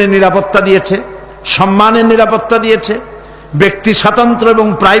জীবনের নিরাপত্তা দিয়েছে, সম্মানের নিরাপত্তা দিয়েছে, ব্যক্তি স্বাতন্ত্র্য এবং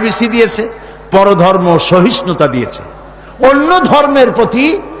প্রাইভেসি দিয়েছে, পরধর্ম সহিষ্ণুতা দিয়েছে। অন্য ধর্মের প্রতি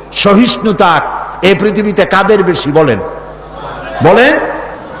সহিষ্ণুতা এই পৃথিবীতে কাদের বেশি বলেন? বলেন।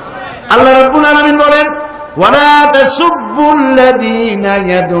 আল্লাহ রাব্বুল আলামিন বলেন, ওয়ালা তাসুব সুব্বুল্লাযীনা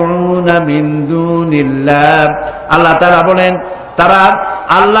ইয়াদউনা মিন দুনিল্লাহ, আল্লাহ তাআলা বলেন তারা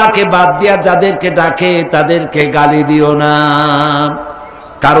আল্লাহকে বাদ দিয়া যাদেরকে ডাকে তাদেরকে গালি দিও না।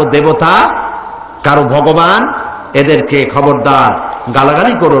 কারো দেবতা, কারো ভগবান, এদেরকে খবরদার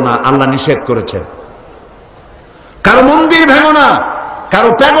গালাগালি করো না, আল্লাহ নিষেধ করেছেন। কারো মন্দির ভেঙো না, কারো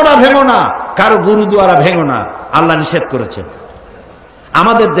প্যাগোডা ভেঙো না, কারো গুরুদুয়ারা ভেঙো না, আল্লাহ নিষেধ করেছেন।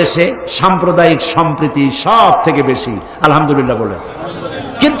 আমাদের দেশে সাম্প্রদায়িক সম্প্রীতি সব থেকে বেশি, আলহামদুলিল্লাহ বলে।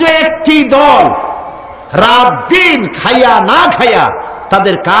 কিন্তু একটি দল রাত দিন খাইয়া না খাইয়া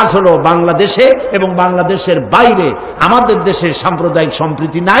তাদের কাজ হলো বাংলাদেশে এবং বাংলাদেশের বাইরে আমাদের দেশের সাম্প্রদায়িক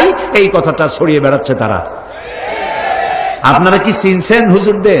সম্প্রীতি নাই এই কথাটা ছড়িয়ে বেড়াচ্ছে তারা। আপনারা কি চিনছেন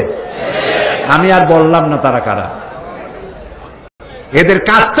হুজুরদের? আমি আর বললাম না তারা কারা। এদের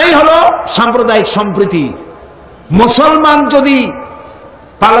কাজটাই হলো সাম্প্রদায়িক সম্প্রীতি। মুসলমান যদি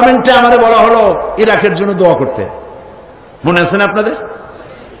পার্লামেন্টে আমাদের বলা হলো ইরাকের জন্য দোয়া করতে, মনে আছে না আপনাদের?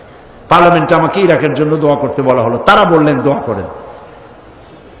 পার্লামেন্টে আমাকে ইরাকের জন্য দোয়া করতে বলা হলো, তারা বললেন দোয়া করেন।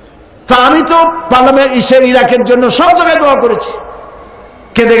 তা আমি তো পার্লামেন্ট ইরাকের জন্য সব জায়গায় দোয়া করেছি,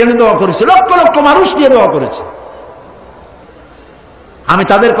 কেঁদে কেঁদে দোয়া করেছি, লক্ষ লক্ষ মানুষ নিয়ে দোয়া করেছি। আমি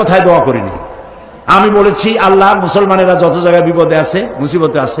তাদের কথায় দোয়া করিনি। আমি বলেছি আল্লাহ মুসলমানেরা যত জায়গায় বিপদে আছে,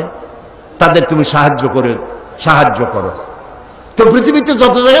 মুসিবতে আছে, তাদের তুমি সাহায্য করো। তো পৃথিবীতে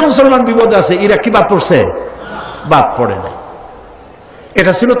যত জায়গায় মুসলমান বিপদে আছে, ইরাক কি বাদ পড়ছে? বাদ পড়ে নাই।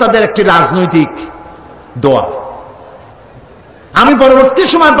 এটা ছিল তাদের একটি রাজনৈতিক দোয়া। আমি পরবর্তী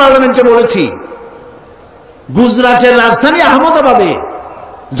সময় পার্লামেন্টে বলেছি, গুজরাটের রাজধানী আহমেদাবাদে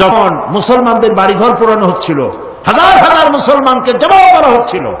যখন মুসলমানদের বাড়িঘর পোড়ানো হচ্ছিল, হাজার হাজার মুসলমানকে জবাই করা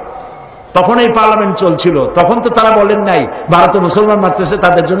হচ্ছিল, তখন এই পার্লামেন্ট চলছিল। তখন তো তারা বলেন নাই ভারতে মুসলমান মারতেছে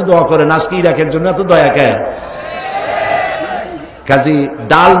তাদের জন্য দোয়া করেন, আজকে ইরাকের জন্য এত দয়া কেন? কাজী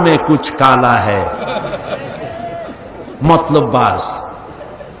ডাল মে কুছ কালা হ্যায়, মতলব বাস।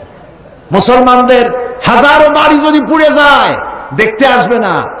 মুসলমানদের হাজারো বাড়ি যদি পুড়ে যায় দেখতে আসবে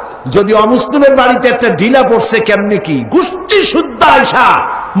না, যদি অমুসলিমের বাড়িতে একটা ঢিলা পড়ছে কেমনে কি গোষ্ঠী শুদ্ধ আয়সা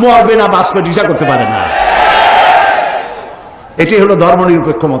মরবে না, বাঁচবে, ঢিসা করতে পারে না। এটি হলো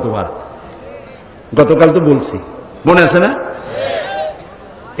ধর্মনিরপেক্ষ মতবাদ। গতকাল তো বলছি, মনে আছে না?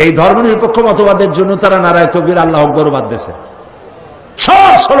 এই ধর্মনিরপেক্ষ মতবাদের জন্য তারা নারায়ে তাকবীর আল্লাহু আকবার বাদ দিয়েছে,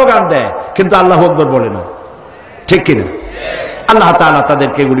 সব স্লোগান দেয় কিন্তু আল্লাহু আকবার বলে না, ঠিক কিনা? আল্লাহ তাআলা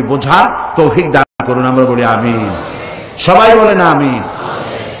তাদেরকে এগুলি বোঝার তৌফিক দান করুন, আমরা বলি আমিন। সবাই বলেন আমিন।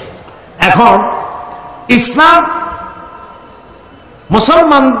 এখন ইসলাম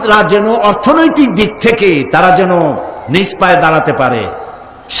মুসলমানরা যেন অর্থনৈতিক দিক থেকে তারা যেন নিজ পায়ে দাঁড়াতে পারে,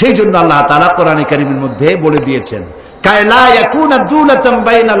 সেই জন্য আল্লাহ তাআলা কোরআনে কারীমের মধ্যে বলে দিয়েছেন, কায়লা ইয়াকুনা দুলাতাম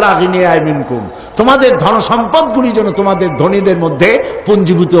বাইনাল আগনিয়া মিনকুম, তোমাদের ধন সম্পদগুলি যেন তোমাদের ধনীদের মধ্যে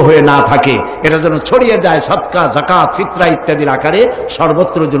পুঞ্জীভূত হয়ে না থাকে, এটা যেন ছড়িয়ে যায় সদকা, যাকাত, ফিতরা ইত্যাদির আকারে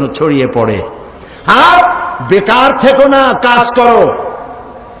সর্বত্র যেন ছড়িয়ে পড়ে। আর বেকার থেকো না, কাজ করো।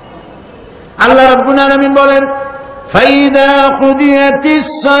 আল্লাহ রাব্বুল আলামিন বলেন, فَإِذَا قُضِيَتِ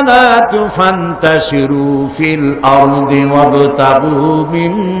الصَّلَاةُ فَانتَشِرُوا فِي الْأَرْضِ وَابْتَغُوا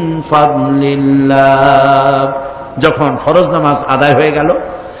مِنْ فَضْلِ اللَّهِ। যখন ফরজ নামাজ আদায় হয়ে গেল,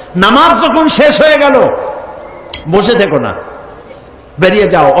 নামাজ যখন শেষ হয়ে গেল, বসে থেকো না, বেরিয়ে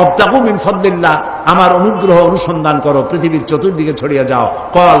যাও। ওয়াবতাগু মিন ফাদলিল্লাহ, আমার অনুগ্রহ অনুসন্ধান করো, পৃথিবীর চতুর্দিকে ছড়িয়ে যাও,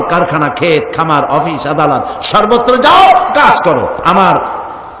 কল কারখানা, ক্ষেত খামার, অফিস আদালত সর্বত্র যাও, কাজ করো। আমার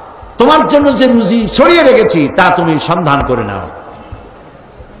তোমার জন্য যে রুজি ছড়িয়ে রেখেছি তা তুমি সন্ধান করে নাও।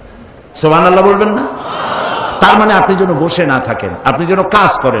 সুবহানাল্লাহ বলবেন না? তার মানে আপনি যেন বসে না থাকেন, আপনি যেন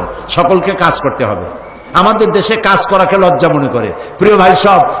কাজ করেন। সকলকে কাজ করতে হবে। আমাদের দেশে কাজ করাকে লজ্জা মনে করে। প্রিয় ভাই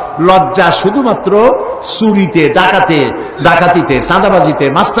সব, লজ্জা শুধুমাত্র চুরিতে, ডাকাতিতে, চাঁদাবাজিতে,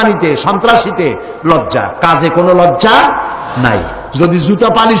 মাস্তানিতে, সন্ত্রাসীতে লজ্জা, কাজে কোনো লজ্জা নাই। যদি জুতা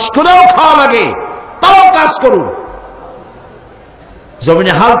পালিশ করেও খাওয়া লাগে তাও কাজ করুন,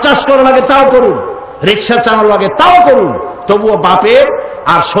 জমিনে হাল চাষ করা লাগে তাও করুন, রিক্সা চালানো লাগে তাও করুন, তবুও বাপের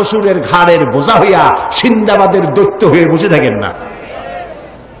আর শ্বশুরের ঘাড়ের বোঝা হইয়া সিন্দাবাদের দৈত্য হয়ে বসে থাকেন না।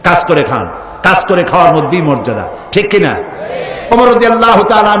 কাজ করে খান, কাজ করে খাওয়ার মধ্যেই মর্যাদা, ঠিক কিনা? ওমর রাদিয়াল্লাহু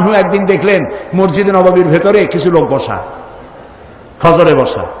তাআলা আনহু একদিন দেখলেন মসজিদে নববীর ভেতরে কিছু লোক বসা, ফজরে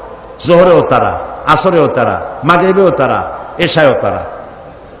বসা, জোহরেও তারা, আসরেও তারা, মাগরিবেও তারা, এশায়ও তারা।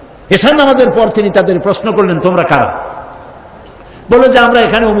 এশার নামাজের পর তিনি তাদের প্রশ্ন করলেন, তোমরা কারা? বলে যে আমরা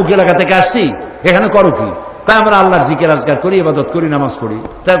এখানে অমুক এলাকা থেকে আসছি, এখানে করো কি? তাই আমরা আল্লাহর জিকির আজকার করি, ইবাদত করি, নামাজ পড়ি।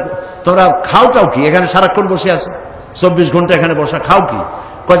 তা তোমরা খাওটাও কি? এখানে সারাক্ষণ বসে আছো, 24 ঘন্টা এখানে বসা, খাও কি?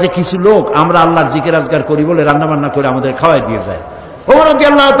 কয় যে কিছু লোক আমরা আল্লাহর জিকির আজকার করি বলে রান্না বান্না করে আমাদের খাওয়াই দিয়ে যায়। ওমর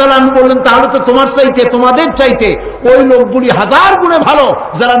রাদিয়াল্লাহু তাআলা আনহু বললেন, তাহলে তো তোমার চাইতে, তোমাদের চাইতে ওই লোকগুলি হাজার গুণে ভালো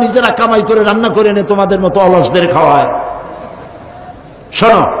যারা নিজেরা কামাই করে রান্না করে এনে তোমাদের মতো অলসদের খাওয়ায়।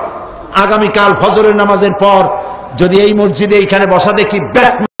 শোনো, আগামীকাল ফজরের নামাজের পর যদি এই মসজিদে এইখানে বসা দেখি,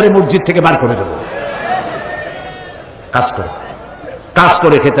 ব্যাক মেরে মসজিদ থেকে বার করে দেবো। কাজ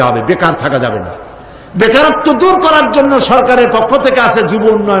করে খেতে হবে, বেকার থাকা যাবে না। বেকারত্ব দূর করার জন্য সরকারের পক্ষ থেকে আছে যুব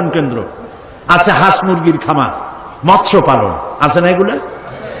উন্নয়ন কেন্দ্র, আছে হাঁস মুরগির খামার, মৎস্য পালন, আছে না এগুলো?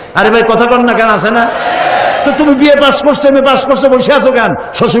 আরে ভাই কথা কন না কেন, আছে না? তো তুমি বিয়ে পাস করছো, এমএ পাস করছো, বসে আছো কেন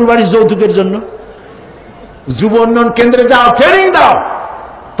শ্বশুর বাড়ির যৌতুকের জন্য? যুব উন্নয়ন কেন্দ্রে যাও, ট্রেনিং দাও,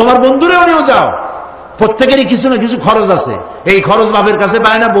 তোমার বন্ধুরেও নিয়েও যাও। প্রত্যেকেরই কিছু না কিছু খরচ আছে। এই খরচ বাপের কাছে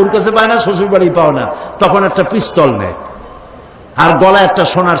পায় না, বউর কাছে পায় না, শ্বশুর বাড়ি পাও না, তখন একটা পিস্তল নেয় আর গলায় একটা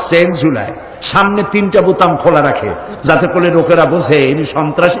সোনার চেন ঝুলায়, সামনে 3টা বোতাম খোলা রাখে, যাতে করে লোকেরা বোঝে ইনি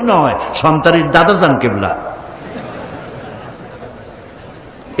সন্ত্রাসী নয়, সন্তানের দাদা যান কেবলা।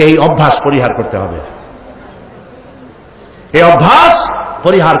 এই অভ্যাস পরিহার করতে হবে, এই অভ্যাস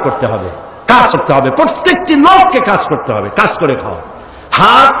পরিহার করতে হবে। কাজ করতে হবে, প্রত্যেকটি লোককে কাজ করতে হবে, কাজ করে খাও।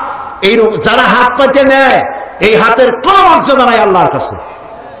 হাত, এই যারা হাত পাইতে নেয়, এই হাতের কোন মর্যাদা নাই আল্লাহর কাছে।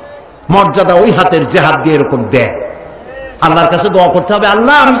 মর্যাদা ওই হাতের যে হাত দিয়ে এরকম দেয়। আল্লাহর কাছে দোয়া করতে হবে,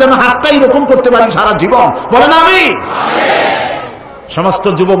 আল্লাহ আমি যেন হাতটা এরকম করতে পারি সারা জীবন, বলেন আমি। সমস্ত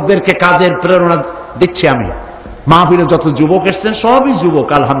যুবকদেরকে কাজের প্রেরণা দিচ্ছি আমি। মাহফিলে যত যুবক এসছেন সবই যুবক,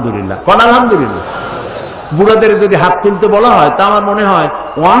 আলহামদুলিল্লাহ, কোন আলহামদুলিল্লাহ। বুড়াদের যদি হাত তুলতে বলা হয় তা আমার মনে হয়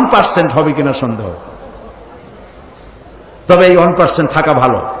 1% হবে কিনা সন্দেহ। তবে এই 1% থাকা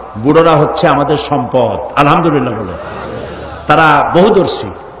ভালো। বুড়োরা হচ্ছে আমাদের সম্পদ, আলহামদুলিল্লাহ বলে। তারা বহুদর্শী,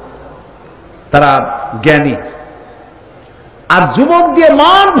 তারা জ্ঞানী। আর যুবক দিয়ে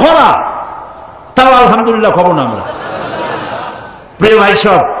মান ভরা, তাও আলহামদুলিল্লাহ খবর না আমরা। প্রিয় ভাই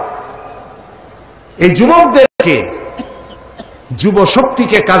সব, এই যুবকদেরকে, যুব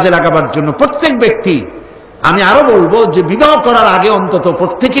শক্তিকে কাজে লাগাবার জন্য প্রত্যেক ব্যক্তি, আমি আরো বলবো যে বিবাহ করার আগে অন্তত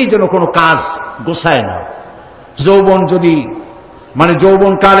প্রত্যেকেই যেন কোনো কাজ গোছায় না। যৌবন যদি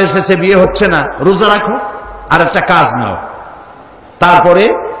যৌবন কাল এসেছে, বিয়ে হচ্ছে না, রোজা রাখো আর একটা কাজ নাও, তারপরে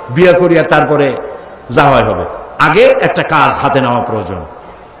বিয়ে করিয়া তারপরে যা হয় হবে। আগে একটা কাজ হাতে নেওয়া প্রয়োজন,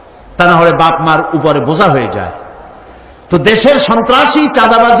 তা না হলে বাপ মার উপরে বোঝা হয়ে যায়। তো দেশের সন্ত্রাসী,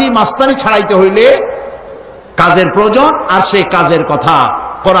 চাঁদাবাজি, মাস্তানি ছাড়াইতে হইলে কাজের প্রয়োজন। আর সেই কাজের কথা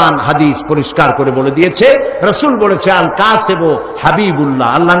কোরআন হাদিস পরিষ্কার করে বলে দিয়েছে। রাসূল বলেছে আল কাসিবু হাবিবুল্লাহ,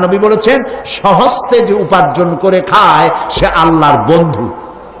 আল্লাহ নবী বলেছেন সহস্তে যে উপার্জন করে খায় সে আল্লাহর বন্ধু।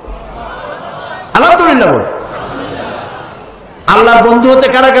 আলহামদুলিল্লাহ বল। আল্লাহর বন্ধু হতে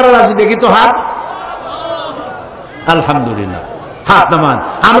কারা কারা রাজি দেখি তো হাত। আলহামদুলিল্লাহ, হাত নামান।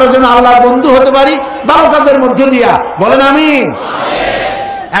 আমরা যেন আল্লাহর বন্ধু হতে পারি ভালো কাজের মধ্য দিয়া, বলেন আমিন।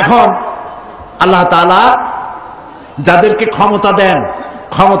 এখন আল্লাহ তাআলা যাদেরকে ক্ষমতা দেন,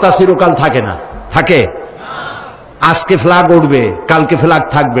 ক্ষমতা চিরকাল থাকে না, থাকে? আজকে ফ্ল্যাগ উঠবে, কালকে ফ্ল্যাগ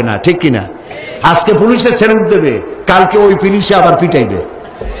থাকবে না, ঠিক কিনা? আজকে পুলিশে স্যালুট দেবে, কালকে ওই পুলিশে আবার পিটাইবে,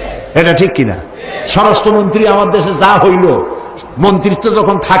 এটা ঠিক কিনা? স্বরাষ্ট্রমন্ত্রী আমার দেশে যা হইল, মন্ত্রিত্ব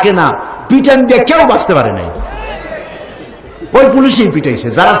যখন থাকে না, পিটান দিয়ে কেউ বাঁচতে পারে নাই, ওই পুলিশই পিটাইছে।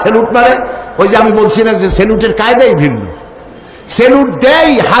 যারা স্যালুট মারে, ওই যে আমি বলছি না যে স্যালুটের কায়দাই ভিন্ন। স্যালুট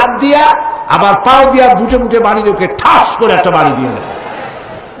দেয় হাত দিয়া, আবার পাও দিয়া বুটে বুটে বাড়ি রেখে ঠাস করে একটা বাড়ি দিয়ে দেয়।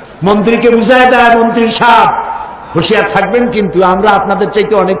 মন্ত্রীকে বুঝায় দেয়, মন্ত্রী সাহেব হুঁশিয়ার থাকবেন, কিন্তু আমরা আপনাদের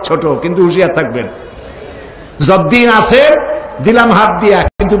চাইতে অনেক ছোট, কিন্তু হুঁশিয়ার থাকবেন। যতদিন আছে দিলাম হাত দিয়া,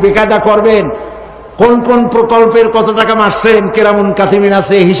 কিন্তু বেকায়দা করবেন। কোন কোন প্রকল্পের কত টাকা মারছেন, কেরামুন কাতিমিন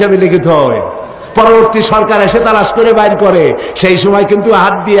আছে, হিসাবে লিখিত হয়। পরবর্তী সরকার এসে তালাশ করে বাইর করে, সেই সময় কিন্তু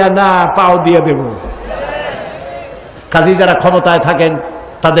হাত দিয়া না, পাও দিয়ে দেব। কাজী যারা ক্ষমতায় থাকেন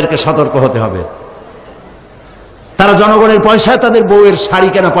তাদেরকে সতর্ক হতে হবে। তারা জনগণের পয়সায় তাদের বউয়ের শাড়ি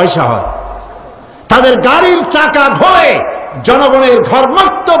কেনা পয়সা হয়, তাদের গাড়ির চাকা ঘোরে জনগণের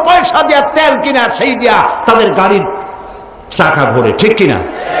ঘরমত্ত পয়সা দিয়া, তেল কিনা সেই দিয়া তাদের গাড়ির চাকা ঘোরে, ঠিক কিনা?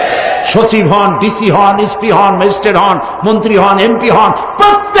 সচিব হন, ডিসি হন, এসপি হন, ম্যাজিস্ট্রেট হন, মন্ত্রী হন, এমপি হন,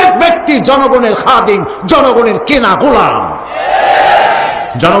 প্রত্যেক ব্যক্তি জনগণের খাদিম, জনগণের কেনা গোলাম।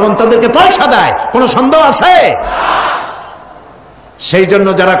 জনগণ তাদেরকে পয়সা দেয়, কোনো সন্দেহ আছে? সেই জন্য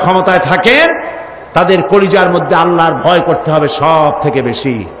যারা ক্ষমতায় থাকেন তাদের কলিজার মধ্যে আল্লাহর ভয় করতে হবে সব থেকে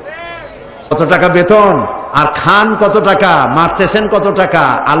বেশি। কত টাকা বেতন আর খান কত টাকা, মারতেছেন কত টাকা,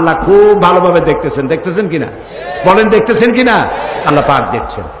 আল্লাহ খুব ভালোভাবে দেখতেছেন। দেখতেছেন কিনা বলেন, দেখতেছেন কিনা? আল্লাহ পাক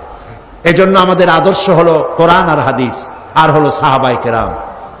দেখছেন। এই জন্য আমাদের আদর্শ হলো কোরআন আর হাদিস, আর হলো সাহাবায়ে কেরাম।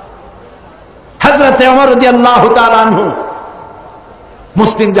 হযরত ওমর রাদিয়াল্লাহু তাআলা আনহু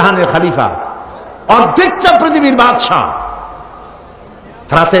মুসলিম জাহানের খলিফা, অর্ধেকটা পৃথিবীর বাদশাহ,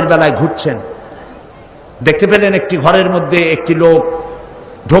 রাতের বেলায় ঘুরছেন, দেখতে পেলেন একটি ঘরের মধ্যে একটি লোক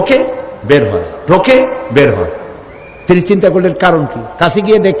ঢোকে বের হয়, ঢোকে বের হয়। তিনি চিন্তা করলেন কারণ কি। কাছে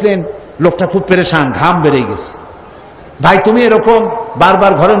গিয়ে দেখলেন লোকটা খুব পেরেশান, ঘাম বেরিয়ে গেছে। ভাই তুমি এরকম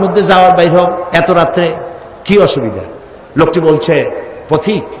বারবার ঘরের মধ্যে যাওয়ার বাইর হও, এত রাত্রে কি অসুবিধা? লোকটি বলছে,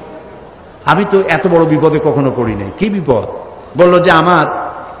 পথিক, আমি তো এত বড় বিপদে কখনো পড়ি নাই। কি বিপদ? বলল যে আমার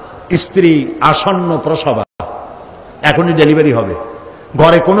স্ত্রী আসন্ন প্রসবা, এখনই ডেলিভারি হবে,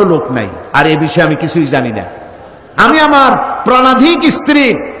 ঘরে কোনো লোক নাই, আর এ বিষয়ে আমি কিছুই জানি না। আমি আমার প্রাণাধিক স্ত্রী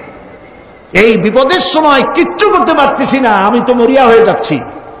এই বিপদের সময় কিচ্ছু করতে পারতেছি না, আমি তো মরিয়া হয়ে যাচ্ছি।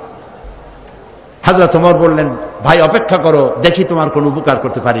 হযরত ওমর বললেন, ভাই অপেক্ষা করো, দেখি তোমার কোন উপকার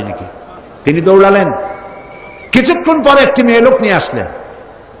করতে পারি নাকি। তিনি দৌড়ালেন। কিছুক্ষণ পরে একটি মেয়ে লোক নিয়ে আসলেন,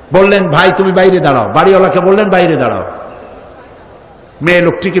 বললেন, ভাই তুমি বাইরে দাঁড়াও। বাড়িওয়ালাকে বললেন বাইরে দাঁড়াও। মেয়ে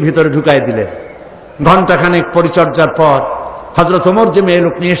লোকটিকে ভিতরে ঢুকাই দিলেন। ঘণ্টাখানেক পরিচর্যার পর হযরত ওমর যে মেয়ে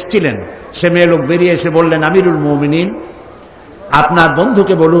লোক নিয়ে এসেছিলেন, সে মেয়ে লোক বেরিয়ে এসে বললেন, আমিরুল মুমিনিন, আপনার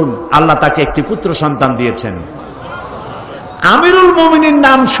বন্ধুকে বলুন আল্লাহ তাকে একটি পুত্র সন্তান দিয়েছেন। আমিরুল মুমিনিন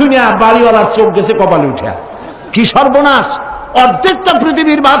নাম শুনে বাড়িওয়ালার চোখ গেছে কপালে উঠা। কি সর্বনাশ! অর্ধেকটা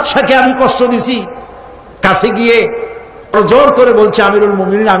পৃথিবীর বাদশাকে আমি কষ্ট দিছি। কাছে গিয়ে জোর করে বলছে, আমিরুল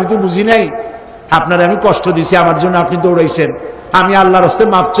মুমিনিন, আমি তো বুঝি নাই, আপনার আমি কষ্ট দিছি, আমার জন্য আপনি দৌড়াইছেন, আমি আল্লাহর হস্তে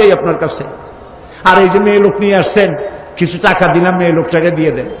মাপ চাই আপনার কাছে। আর এই যে মেয়ে লোক নিয়ে আসছেন, কিছু টাকা দিলাম, মেয়ে লোকটাকে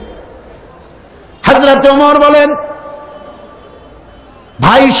দিয়ে দেন। হযরত ওমর বলেন,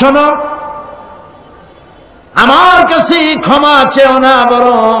 ভাই শোনো, আমার কাছে ক্ষমা চেও না,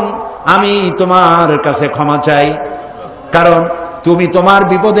 বরং আমি তোমার কাছে ক্ষমা চাই। কারণ তুমি তোমার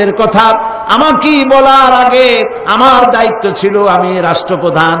বিপদের কথা আমাকে বলার আগে আমার দায়িত্ব ছিল, আমি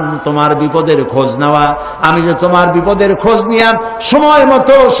রাষ্ট্রপ্রধান, তোমার বিপদের খোঁজ নেওয়া। আমি যে তোমার বিপদের খোঁজ নিয়ে সময়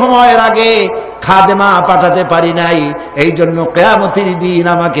মতো সময়ের আগে খাদেমা পাঠাতে পারি নাই, এই জন্য কিয়ামতের দিন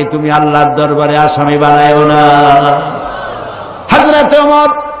আমাকে তুমি আল্লাহর দরবারে আসামি বানায়ো না। হযরত ওমর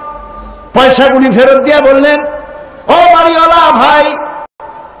পয়সাগুলি ফেরত দিয়ে বললেন, ও বাড়িওয়ালা ভাই,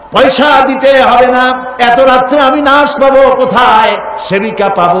 পয়সা দিতে হবে না, এত রাত্রে আমি নাশ পাবো কোথায়, সেবিকা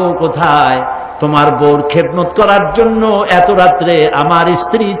পাবো কোথায়? তোমার বউর খেদমত করার জন্য এত রাত্রে আমার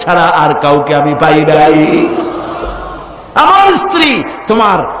স্ত্রী ছাড়া আর কাউকে আমি পাই নাই। আমার স্ত্রী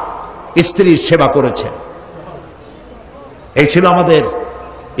তোমার স্ত্রীর সেবা করেছে। এই ছিল আমাদের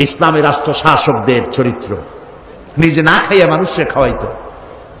ইসলামী রাষ্ট্র শাসকদের চরিত্র। নিজে না খাইয়া মানুষকে খাওয়াইতো।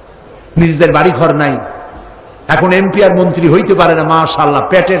 নিজেদের বাড়ি ঘর নাই, এখন এমপি আর মন্ত্রী হইতে পারে না, মাশাআল্লাহ,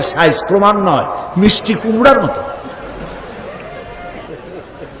 পেটের সাইজ প্রমাণ নয়, মিষ্টি কুমড়ার মতো।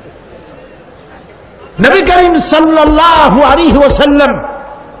 নবী করিম সাল্লাল্লাহু আলাইহি ওয়াসাল্লাম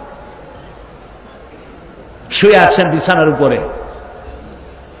শুয়ে আছেন বিছানার উপরে।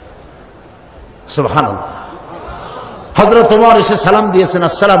 সুবহানাল্লাহ। হযরত ওমর এসে সালাম দিয়েছেন,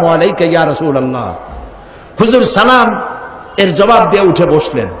 আসসালামু আলাইকা ইয়া রাসূলুল্লাহ। হুজুর সালাম এর জবাব দিয়ে উঠে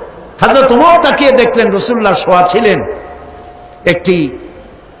বসলেন। হযরত ওমর তাকিয়ে দেখলেন রাসূলুল্লাহ শোয়া ছিলেন একটি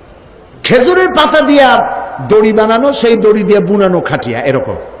খেজুরের পাতা দিয়া দড়ি বানানো, সেই দড়ি দিয়ে বুনানো খাটিয়া,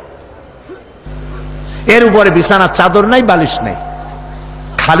 এরকম। এর উপরে বিছানার চাদর নাই, বালিশ নাই,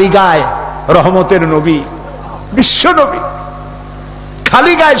 খালি গায়ে রহমতের নবী, বিশ্ব নবী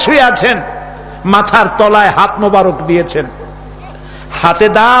খালি গায়ে শুয়ে আছেন। মাথার তলায় হাত মোবারক দিয়েছেন, হাতে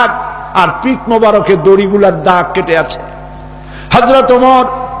দাগ, আর পিঠ মোবারকে দড়িগুলার দাগ কেটে আছে। হযরত ওমর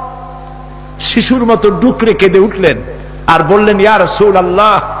শিশুর মতো ডুকরে কেঁদে উঠলেন আর বললেন, ইয়া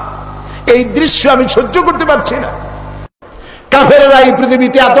রাসূলুল্লাহ, এই দৃশ্য আমি সহ্য করতে পারছি না। কাফেররা এই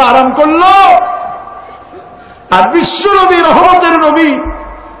পৃথিবীতে এত আরাম করলো, আর বিশ্ব নবী, রহমতের নবী,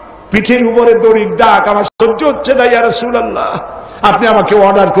 পিঠের উপরে দড়ির দাগ, আমার সহ্য হচ্ছে না। ইয়া রাসূলুল্লাহ, আপনি আমাকে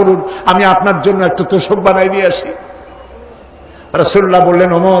অর্ডার করুন, আমি আপনার জন্য একটা তোশক বানাই দিয়ে আসি। রাসূলুল্লাহ বললেন,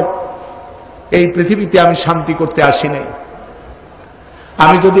 ওমর, এই পৃথিবীতে আমি শান্তি করতে আসি নাই।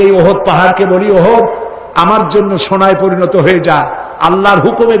 আমি যদি এই ওহদ পাহাড়কে বলি, ওহদ আমার জন্য সোনায় পরিণত হয়ে যা, আল্লাহর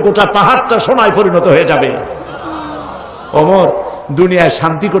হুকুমে গোটা পাহাড়টা সোনায় পরিণত হয়ে যাবে। ওমর, দুনিয়ায়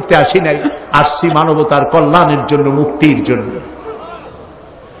শান্তি করতে আসি নাই, আসছি মানবতার কল্যাণের জন্য, মুক্তির জন্য।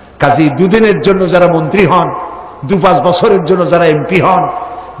 কাজী দুদিনের জন্য যারা মন্ত্রী হন, 2-5 বছরের জন্য যারা এমপি হন,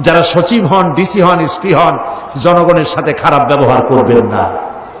 যারা সচিব হন, ডিসি হন, এসপি হন, জনগণের সাথে খারাপ ব্যবহার করবেন না।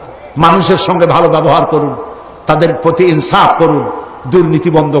 মানুষের সঙ্গে ভালো ব্যবহার করুন, তাদের প্রতি ইনসাফ করুন, দুর্নীতি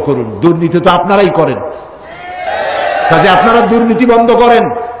বন্ধ করুন। দুর্নীতি তো আপনারাই করেন, কাজে আপনারা দুর্নীতি বন্ধ করেন,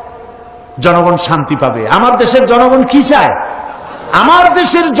 জনগণ শান্তি পাবে। আমার দেশের জনগণ কি চায়? আমার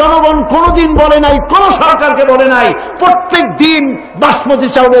দেশের জনগণ কোনদিন বলে নাই, কোন সরকারকে বলে নাই, প্রত্যেক দিন বাসমতি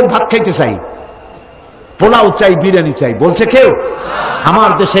চাউলের ভাত খাইতে চাই, পোলাও চাই, বিরিয়ানি চাই, বলছে কেউ?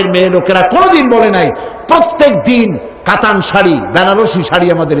 আমার দেশের মেয়ে লোকেরা কোনদিন বলে নাই প্রত্যেক দিন কাতান শাড়ি, বেনারসি শাড়ি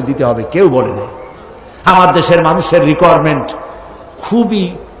আমাদের দিতে হবে, কেউ বলে নাই। আমার দেশের মানুষের রিকোয়ারমেন্ট খুবই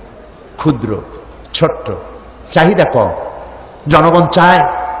ক্ষুদ্র, ছোট্ট, চাহিদা কম। জনগণ চায়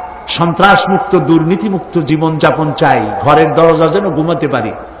সন্ত্রাস মুক্ত দুর্নীতি মুক্ত জীবন যাপন চাই, ঘরের দরজা যেন ঘুমাতে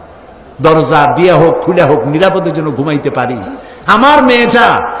পারি, দরজা দিয়ে হোক খুলে হোক নিরাপদে যেন ঘুমাইতে পারি। আমার মেয়েটা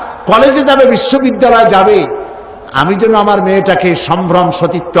কলেজে যাবে, বিশ্ববিদ্যালয়ে যাবে, আমি যেন আমার মেয়েটাকে সম্ভ্রম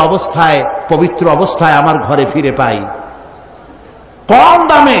সতীত্ব অবস্থায় পবিত্র অবস্থায় আমার ঘরে ফিরে পাই। কম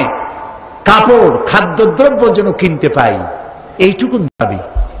দামে কাপড় খাদ্যদ্রব্য যেন কিনতে পাই, এইটুকু দাবি,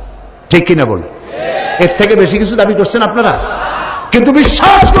 ঠিক কিনা বল? এর থেকে বেশি কিছু দাবি করছেন আপনারা? কিন্তু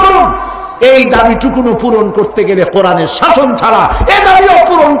বিশ্বাস করুন, এই দাবিটুকুনো পূরণ করতে গেলে কোরআনের শাসন ছাড়া এ দাবিও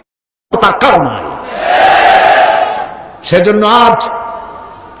পূরণ করার কারণ নাই। সেজন্য আজ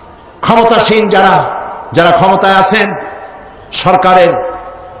ক্ষমতাসীন যারা ক্ষমতায় আছেন, সরকারের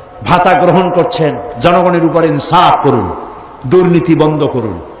ভাতা গ্রহণ করছেন, জনগণের উপর ইনসাফ করুন, দুর্নীতি বন্ধ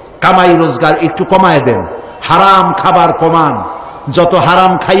করুন, কামাই রোজগার একটু কমায় দেন, হারাম খাবার কমান। যত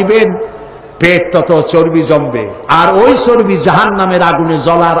হারাম খাইবেন পেট তত চর্বি জমবে, আর ওই চর্বি জাহান্নামের আগুনে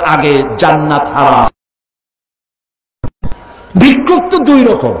জ্বলার আগে জান্নাত হারাম। ভিক্ষুক তো দুই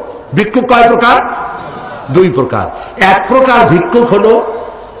রকম। ভিক্ষুক কয় প্রকার? দুই প্রকার। এক প্রকার ভিক্ষুক হলো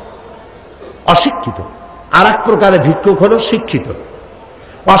অশিক্ষিত, আর এক প্রকারের ভিক্ষুক হলো শিক্ষিত।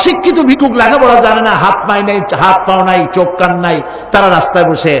 অশিক্ষিত ভিক্ষুক লেখাপড়া জানে না, হাত পাও নাই, চোখ কান নাই, তারা রাস্তায়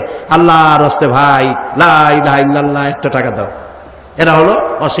বসে আল্লাহর রাস্তে ভাই লা ইলাহা ইল্লাল্লাহ একটা টাকা দাও, এরা হলো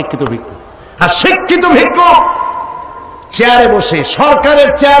অশিক্ষিত ভিক্ষুক। আর শিক্ষিত ভিক্ষুক চেয়ারে বসে, সরকারের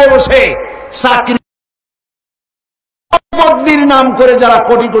চেয়ারে বসে চাকরি বদলির নাম করে যারা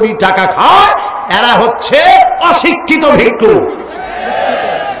কোটি কোটি টাকা খায়, এরা হচ্ছে অশিক্ষিত ভিক্ষুক।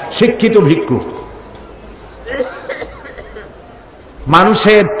 শিক্ষিত ভিক্ষুক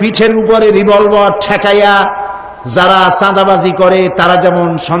মানুষের পিঠের উপরে রিভলভার ঠেকাইয়া যারা চাঁদাবাজি করে তারা যেমন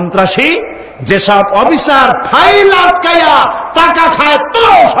সন্ত্রাসী, যেসব অফিসার ফাইল আটকাইয়া টাকা খায় তো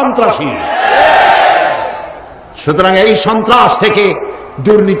সন্ত্রাসী। সুতরাং এই সন্ত্রাস থেকে,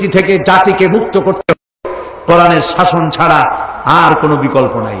 দুর্নীতি থেকে জাতিকে মুক্ত করতে কোরআনের শাসন ছাড়া আর কোনো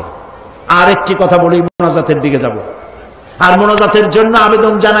বিকল্প নাই। আর একটি কথা বলি, মোনাজাতের দিকে যাব। আর মোনাজাতের জন্য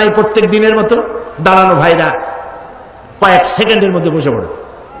আবেদন জানাই প্রত্যেক দিনের মতো, দাঁড়ানো ভাইরা কয়েক সেকেন্ডের মধ্যে বসে পড়ে,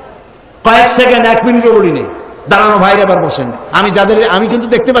 কয়েক সেকেন্ড, 1 মিনিটও বলি নেই, দাঁড়ানো ভাইরা আবার বসেন। আমি কিন্তু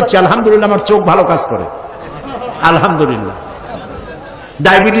দেখতে পাচ্ছি, আলহামদুলিল্লাহ, আমার চোখ ভালো কাজ করে, আলহামদুলিল্লাহ।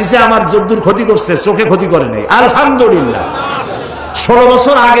 ডায়াবেটিসে আমার যদ্দুর ক্ষতি করছে, চোখে ক্ষতি করে নাই, আলহামদুলিল্লাহ। 16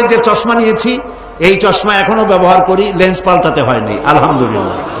 বছর আগে যে চশমা নিয়েছি, এই চশমা এখনো ব্যবহার করি, লেন্স পাল্টাতে হয়নি,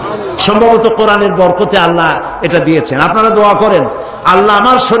 আলহামদুলিল্লাহ। সম্ভবত কোরআনের বরকতে আল্লাহ এটা দিয়েছেন। আপনারা দোয়া করেন, আল্লাহ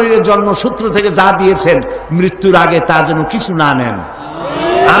আমার শরীরের জন্মসূত্র থেকে যা দিয়েছেন, মৃত্যুর আগে তা যেন কিছু না নেন।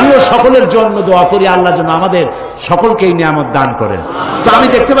 আমিও সকলের জন্য দোয়া করি, আল্লাহ যেন আমাদের সকলকেই নিয়ামত দান করেন। তো আমি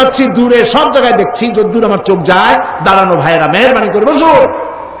দেখতে পাচ্ছি দূরে, সব জায়গায় দেখছি, যদ্দূর আমার চোখ যায়, দাঁড়ানো ভাইয়েরা মেহরবানি করে বসুন,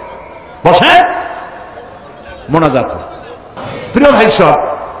 বসে মোনাজাত। প্রিয় ভাই সব,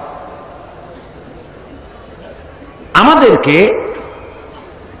 আমাদেরকে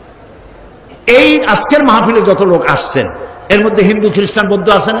এই আজকের মাহফিলে যত লোক আসছেন, এর মধ্যে হিন্দু, খ্রিস্টান, বৌদ্ধ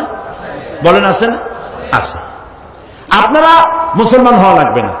আছে না? বলেন আছে না? আছে। আপনারা মুসলমান হওয়া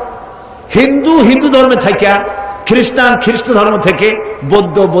লাগবে না। হিন্দু হিন্দু ধর্মে থেকে, খ্রিস্টান খ্রিস্ট ধর্ম থেকে,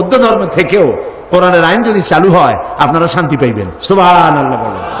 বৌদ্ধ বৌদ্ধ ধর্ম থেকেও কোরআনের আইন যদি চালু হয়, আপনারা শান্তি পাইবেন। সুবহানাল্লাহ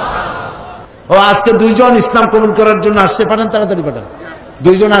বলেন। ও আজকে 2 জন ইসলাম কবুল করার জন্য আসছে, পাঠান, তাড়াতাড়ি পাঠান।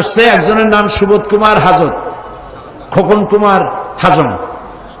 2 জন আসছে, একজনের নাম সুবোধ কুমার হাজত, খোকন কুমার হাজম,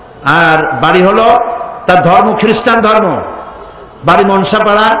 আর বাড়ি হলো, তার ধর্ম খ্রিস্টান ধর্ম, বাড়ি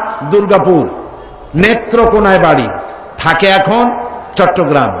মনসাপাড়া, দুর্গাপুর, নেত্রকোনায় বাড়ি, থাকে এখন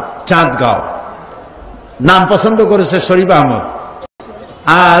চট্টগ্রাম চাঁদগাঁও। নাম পছন্দ করেছে শরীফ আহমদ।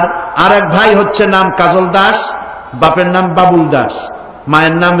 আর আরেক ভাই হচ্ছে নাম কাজল দাস, বাপের নাম বাবুল দাস,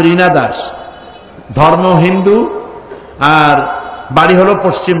 মায়ের নাম রীনা দাস, ধর্ম হিন্দু, আর বাড়ি হলো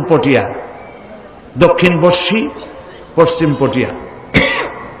পশ্চিম পটিয়া, দক্ষিণ বস্যি, পশ্চিম পটিয়া।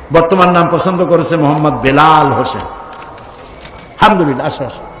 বর্তমান নাম পছন্দ করেছে মোহাম্মদ বেলাল হোসেন। আলহামদুলিল্লাহ। আসো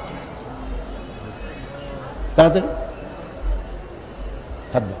আসো, তাড়াতাড়ি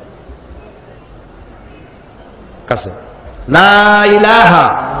কাছে। লা ইলাহা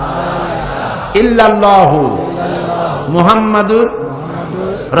ইল্লাল্লাহু মুহাম্মাদুর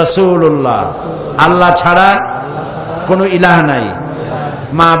রাসূলুল্লাহ। আল্লাহ ছাড়া কোনো ইলাহ নাই,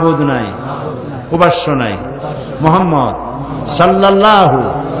 মাবুদ নাই, উপাস্য নাই। মুহাম্মদ সাল্লাল্লাহু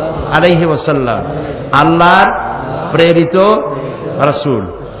আলাইহি ওয়াসাল্লাম আল্লাহর প্রেরিত রাসূল।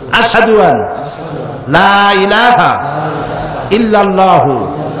 আশহাদু আন লা ইলাহা ইল্লাল্লাহু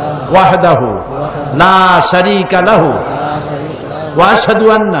ওয়াহদাহু লা শারীকা লাহু ওয়া আশহাদু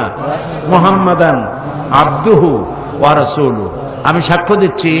আন্না মুহাম্মাদান আবদুহু ওয়া রাসূলুহু। আমি সাক্ষ্য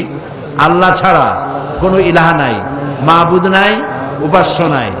দিচ্ছি, আল্লাহ ছাড়া কোনো ইলাহ নাই, মাবুদ নাই, উপাস্য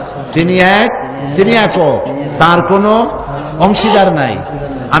নাই, তিনি এক, তিনি একক, তার কোনো অংশীদার নাই।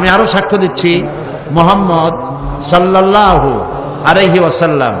 আমি আরো সাক্ষ্য দিচ্ছি, মুহাম্মদ সাল্লাল্লাহু আলাইহি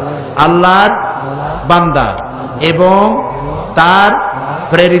ওয়াসাল্লাম আল্লাহর বান্দা এবং তার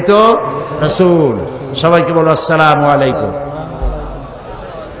প্রেরিত রাসূল। সবাইকে বলো আসসালামু আলাইকুম।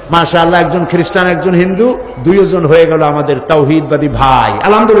 মাশাআল্লাহ, একজন খ্রিস্টান একজন হিন্দু, দুইজন হয়ে গেল আমাদের তাওহীদবাদী ভাই।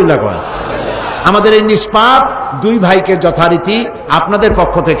 আলহামদুলিল্লাহ। আমাদের এই নিষ্পাপ দুই ভাইকে যথারীতি আপনাদের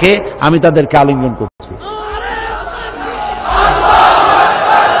পক্ষ থেকে আমি তাদেরকে আলিঙ্গন করছি।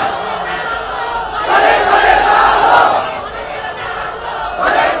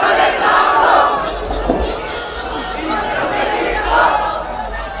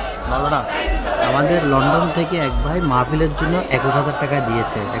 আমাদের লন্ডন থেকে এক ভাই মাহফিলের জন্য 21,000 টাকা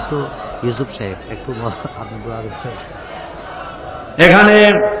দিয়েছে। একটু ইউসুফ সাহেব একটু আপনি দোয়া করছেন। এখানে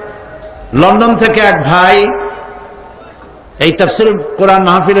লন্ডন থেকে এক ভাই এই তাফসীর কোরআন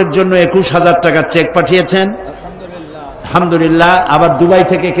মাহফিলের জন্য 21,000 টাকার চেক পাঠিয়েছেন। আলহামদুলিল্লাহ। আবার দুবাই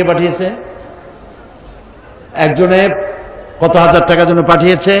থেকে কে পাঠিয়েছে? একজনে কত হাজার টাকা জন্য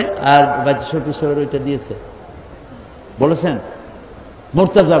পাঠিয়েছে, আর বাইতুল ওইটা দিয়েছে বলেছেন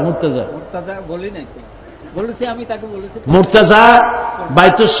মুর্তাজা মুর্তাজা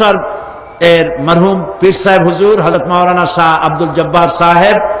বাইতুস্বর এর মরহুম পীর সাহেব হুজুর হযরত মাওলানা শাহ আব্দুল জব্বার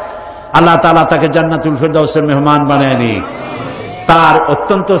সাহেব, আল্লাহ তাআলা তাকে জান্নাতুল ফেরদাউসের মেহমান বানায় নিক। তার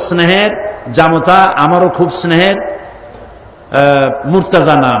অত্যন্ত স্নেহের জামতা, আমারও খুব স্নেহের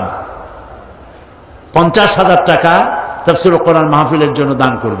মুর্তাজা নাম, 50,000 টাকা তাফসীর কোরআন মাহফিলের জন্য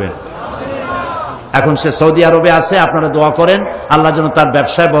দান করবেন। এখন সে সৌদি আরবে আছে, আপনারা দোয়া করেন আল্লাহ যেন তার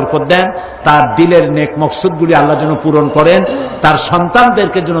ব্যবসায় বরকত দেন, তার দিলের নেক মকসুদগুলি আল্লাহ যেন পূরণ করেন, তার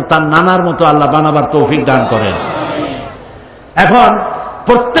সন্তানদেরকে যেন তার নানার মতো আল্লাহ বানাবার তৌফিক দান করেন। এখন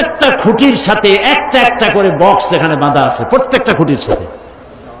প্রত্যেকটা খুঁটির সাথে একটা একটা করে বক্স এখানে বাঁধা আছে, প্রত্যেকটা খুঁটির সাথে।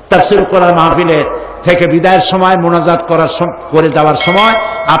 তাফসীর কোরআন মাহফিলে থেকে বিদায়ের সময় মোনাজাত করে যাওয়ার সময়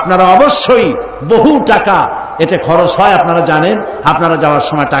আপনারা অবশ্যই বহু টাকা এতে খরচ হয়, আপনারা জানেন। আপনারা যাওয়ার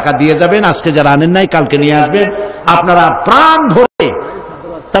সময় টাকা দিয়ে যাবেন, আজকে যারা আনেন নাই কালকে নিয়ে আসবেন। আপনারা প্রাণ ভরে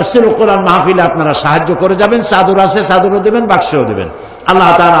তাফসীর কোরআন মাহফিলে আপনারা সাহায্য করে যাবেন। চাদর আছে, চাদরও দেবেন, বাক্সও দেবেন।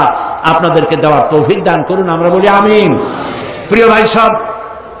 আল্লাহ তাআলা আপনাদেরকে দেওয়ার তৌফিক দান করুন, আমরা বলি আমিন। প্রিয় ভাই সব,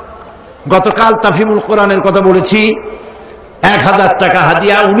 গতকাল তাফহিমুল কোরআনের কথা বলেছি। 1,000 টাকা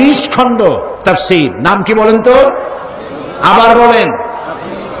হাদিয়া, 19 খণ্ড তাফসীর। নাম কি বলেন তো? আবার বলেন।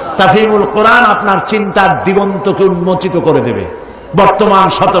 তাফহিমুল কোরআন আপনার চিন্তার দিগন্তকে উন্মোচিত করে দেবে। বর্তমান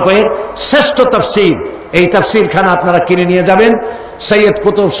শতকের শ্রেষ্ঠ তাফসীর, এই তাফসীরখানা আপনারা কিনে নিয়ে যাবেন। সৈয়দ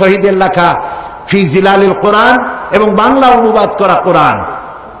কুতুব শহীদের লেখা ফি জিলালিল কোরআন এবং বাংলা অনুবাদ করা কোরআন,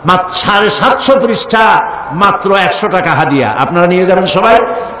 মাত্র 750 পৃষ্ঠা, মাত্র 100 টাকা হাদিয়া। আপনারা নিয়ে যাবেন সবাই।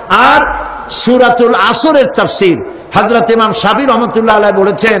 আর সূরাতুল আসরের তাফসীর, হযরত ইমাম শাফিঈ রাহমাতুল্লাহ আলাইহি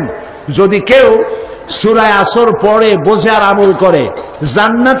বলেছেন, যদি কেউ সূরা আসর পড়ে বোঝে আর আমল করে,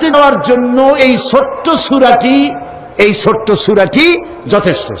 জান্নাতে যাওয়ার জন্য এই ছোট্ট সূরাটি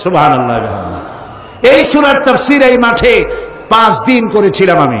যথেষ্ট। সুবহানাল্লাহ। এই সূরার তাফসীর এই মাঠে 5 দিন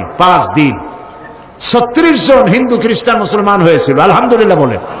করেছিলাম আমি। 5 দিন 36 জন হিন্দু খ্রিস্টান মুসলমান হয়েছিল, আলহামদুলিল্লাহ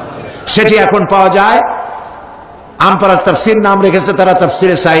বলে। সেটি এখন পাওয়া যায়। আমপাড়ার তাফসীর নাম রেখেছে তারা,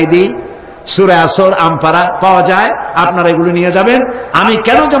 তাফসীরে সাইদি, সূরা আসর, আমপাড়া পাওয়া যায়। আপনারা এগুলো নিয়ে যাবেন। আমি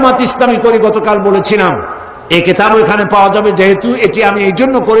কেন জামাত ইসলামী করি গতকাল বলেছিলাম, এই কিতাব এখানে পাওয়া যাবে। যেহেতু এটি আমি এই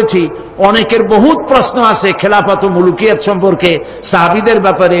জন্য করেছি, অনেকের বহুত প্রশ্ন আছে খেলাফত ও মুলুকিয়াত সম্পর্কে, সাহাবীদের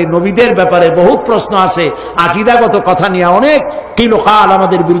ব্যাপারে, নবীদের ব্যাপারে বহুত প্রশ্ন আছে। আকীদাগত কথা নিয়ে অনেক কিলোকাল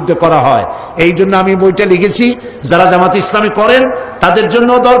আমাদের বিরুদ্ধে করা হয়। এই জন্য আমি বইটা লিখেছি। যারা জামাত ইসলামী করেন তাদের জন্য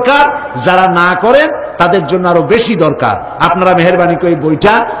দরকার, যারা না করেন তাদের জন্য আরো বেশি দরকার। আপনারা মেহেরবানি করে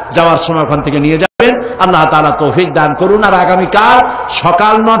বইটা যাওয়ার সময় ওখান থেকে নিয়ে যাবেন। আল্লাহ তাআলা তৌফিক দান করুন। আর আগামীকাল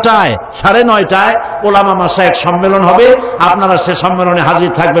সকাল 9টায়, 9:30টায় ওলামা মাশায়েখ সম্মেলন হবে। আপনারা সে সম্মেলনে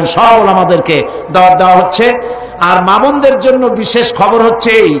হাজির থাকবেন। সব ওলামাদেরকে দাওয়াত দেওয়া হচ্ছে। আর মা বোনদের জন্য বিশেষ খবর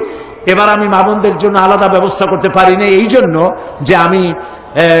হচ্ছে এই, এবার আমি মা বোনদের জন্য আলাদা ব্যবস্থা করতে পারিনি, এই জন্য যে আমি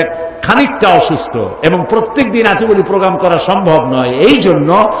খানিকটা অসুস্থ এবং প্রত্যেক দিন এতগুলি প্রোগ্রাম করা সম্ভব নয়। এই জন্য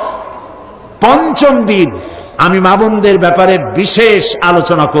 5ম দিন আমি মা বোনদের ব্যাপারে বিশেষ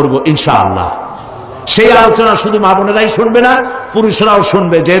আলোচনা করব ইনশাআল্লাহ। সেই আলোচনা শুধু মা বোনেরাই শুনবে না, পুরুষরাও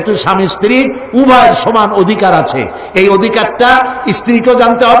শুনবে। যেহেতু স্বামী স্ত্রীর উভয়ের সমান অধিকার আছে, এই অধিকারটা স্ত্রীকেও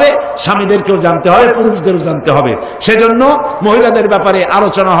জানতে হবে, স্বামীদেরকেও জানতে হবে, পুরুষদেরও জানতে হবে। সেজন্য মহিলাদের ব্যাপারে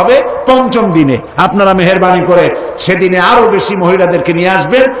আলোচনা হবে 5ম দিনে। আপনারা মেহেরবানি করে সেদিনে আরো বেশি মহিলাদেরকে নিয়ে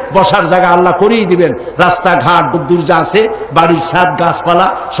আসবেন। বসার জায়গা আল্লাহ করেই দিবেন। রাস্তাঘাট দূর যা আছে, বাড়ির ছাদ, গাছপালা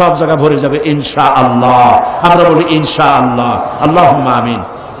সব জায়গা ভরে যাবে ইনশাআল্লাহ। আমরা বলি ইনশাআল্লাহ। আল্লাহুম্মা আমিন।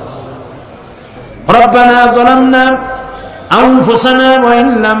 ربنا ظلمنا أنفسنا وإن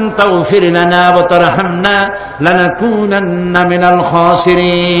لم تغفر لنا وترحمنا لنكونن من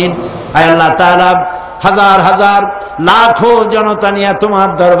الخاسرين আয় আল্লাহ তাআলা হাজার হাজার লাখো জনতা নিয়ে তোমার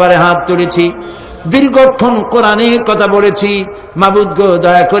দরবারে হাত তুলেছি দীর্ঘক্ষণ কোরআনের কথা বলেছি মাবুদ গো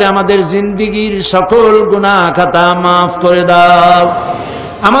দয়া করে আমাদের জিন্দেগীর সকল গুনাহ খাতা maaf করে দাও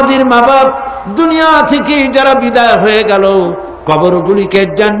আমাদের মা বাপ দুনিয়া থেকে যারা বিদায় হয়ে গেল কবরগুলিকে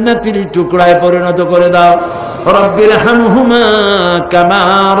জান্নাতের টুকরায় পরিণত করে দাও রব্বির হামহুমা কামা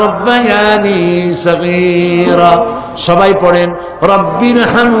রব্বায়ানি সগীরা সবাই পড়েন রব্বির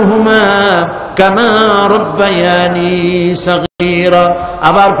হামহুমা কামা রব্বায়ানি সগীরা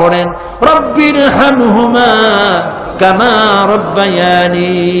আবার পড়েন রব্বির হামহুমা কামা রব্বায়ানি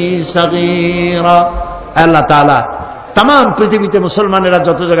সগীরা আল্লাহ তাআলা তাম পৃথিবীতে মুসলমানেরা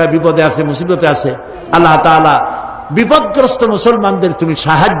যত জায়গায় বিপদে আছে মুসিবতে আছে আল্লাহ তাআলা বিপদগ্রস্ত মুসলমানদের তুমি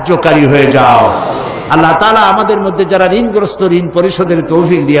সাহায্যকারী হয়ে যাও আল্লাহ তাআলা আমাদের মধ্যে যারা ঋণগ্রস্ত ঋণ পরিশোধের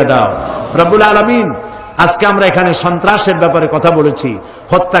তৌফিক দিয়ে দাও রব্বুল আলামিন আজকে আমরা এখানে সন্ত্রাসের ব্যাপারে কথা বলেছি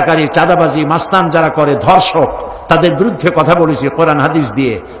হত্যাকারী চাঁদাবাজি মাস্তান যারা করে ধর্ষক তাদের বিরুদ্ধে কথা বলেছি কোরআন হাদিস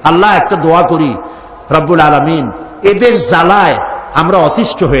দিয়ে আল্লাহ একটা দোয়া করি রব্বুল আলামিন এদের জ্বালায় আমরা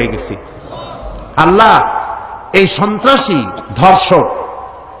অতিষ্ঠ হয়ে গেছি আল্লাহ এই সন্ত্রাসী ধর্ষক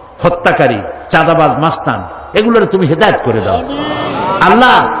হত্যাকারী চাঁদাবাজ মাস্তান এগুলোর তুমি হেদায়েত করে দাও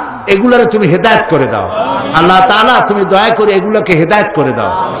আল্লাহ এগুলোর তুমি হেদায়েত করে দাও আল্লাহ তাআলা তুমি দয়া করে এগুলোকে হেদায়েত করে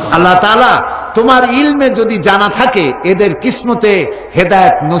দাও আল্লাহ তাআলা তোমার ইলমে যদি জানা থাকে এদের কিসমতে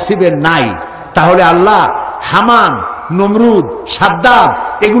হেদায়েত নসিবের নাই তাহলে আল্লাহ হামান নমরুদ সাদ্দাদ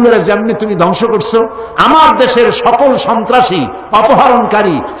এগুলোর যেমনি তুমি ধ্বংস করছো আমার দেশের সকল সন্ত্রাসী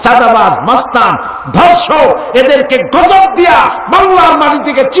অপহরণকারী চাঁদাবাজ মাস্তান ধর্ষক এদেরকে গজব দিয়া বাংলার মাটি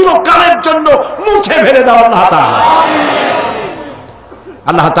থেকে চিরকালের জন্য মুছে ফেলে দাও আল্লাহ তাআলা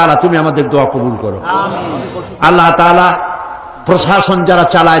আল্লাহ তাআলা তুমি আমাদের দোয়া কবুল করো আল্লাহ তাআলা প্রশাসন যারা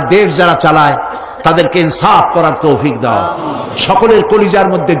চালায় দেশ যারা চালায় তাদেরকে ইনসাফ করার তৌফিক দাও সকলের কলিজার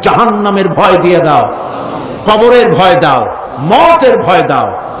মধ্যে জাহান্নামের ভয় দিয়ে দাও কবরের ভয় দাও মওতের ভয় দাও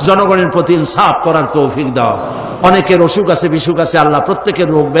জনগণের প্রতি ইনসাফ করার তৌফিক দাও অনেকের অসুখ আছে বিসুখ আছে আল্লাহ প্রত্যেকের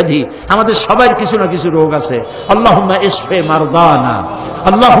রোগ ব্যাধি আমাদের সবার কিছু না কিছু রোগ আছে আল্লাহুম্মা ইশফি মারদানা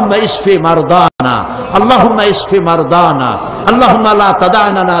আল্লাহুম্মা ইশফি মারদানা আল্লাহুম্মা ইশফি মারদানা আল্লাহুম্মা লা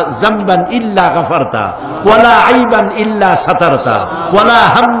তাদা'না যামবান ইল্লা গাফারতা ওয়ালা আইবান ইল্লা সাতারতা ওয়ালা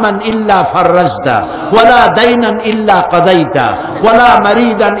হাম্মান ইল্লা ফাররাজতা ওয়ালা দাইনান ইল্লা কাদাইতা ওয়ালা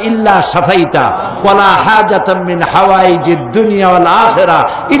মারিদান ইল্লা শাফাইতা ওয়ালা হাজাতাম মিন হাওয়াইজিদ দুনিয়া ওয়াল আখিরা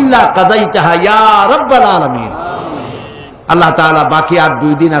ইল্লা কাদাইতাহা ইয়া রাব্বাল আলামিন আল্লাহ তাআলা বাকি আর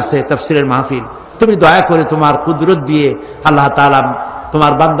 2 দিন আছে তাফসীরের মাহফিল তুমি দয়া করে তোমার কুদরত দিয়ে আল্লাহ তাআলা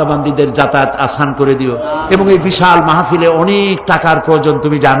তোমার বান্দা বান্দীদের যাতায়াত আসান করে দিও এবং এই বিশাল মাহফিলে অনেক টাকার প্রয়োজন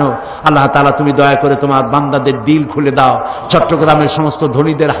তুমি জানো আল্লাহ তাআলা তুমি দয়া করে তোমার বান্দাদের দিল খুলে দাও চট্টগ্রামের সমস্ত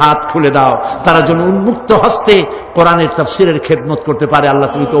ধনীদের হাত খুলে দাও তারা যেন উন্মুক্ত হস্তে কোরআনের তাফসীরের খেদমত করতে পারে আল্লাহ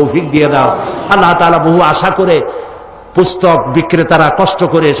তুমি তৌফিক দিয়ে দাও আল্লাহ তাআলা বহু আশা করে পুস্তক বিক্রেতারা কষ্ট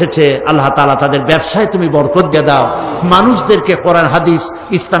করে এসেছে আল্লাহ তাআলা তাদের ব্যবসায় তুমি বরকত দিয়ে দাও মানুষদেরকে কোরআন হাদিস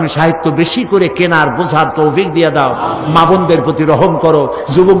ইসলামী সাহিত্য বেশি করে কেনার বোঝার তৌফিক দিয়ে দাও মা বোনদের প্রতি রহম করো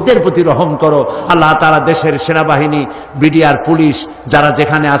যুবকদের প্রতি রহম করো আল্লাহ তাআলা দেশের সেনাবাহিনী বিডিআর পুলিশ যারা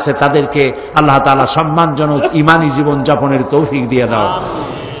যেখানে আছে তাদেরকে আল্লাহ তাআলা সম্মানজনক ঈমানি জীবন যাপনের তৌফিক দিয়ে দাও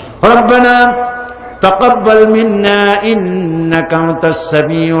রব্বানা تقبل منا إنك أنت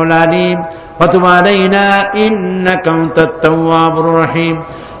السميع العليم وتب علينا إنك أنت التواب الرحيم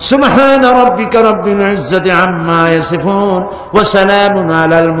سبحان ربك رب العزة عما يصفون وسلام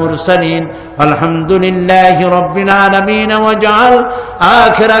على المرسلين والحمد لله رب العالمين واجعل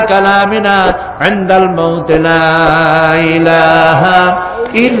آخر كلامنا عند الموت لا إله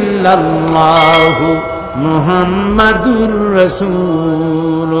إلا الله محمد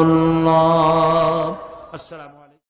رسول الله.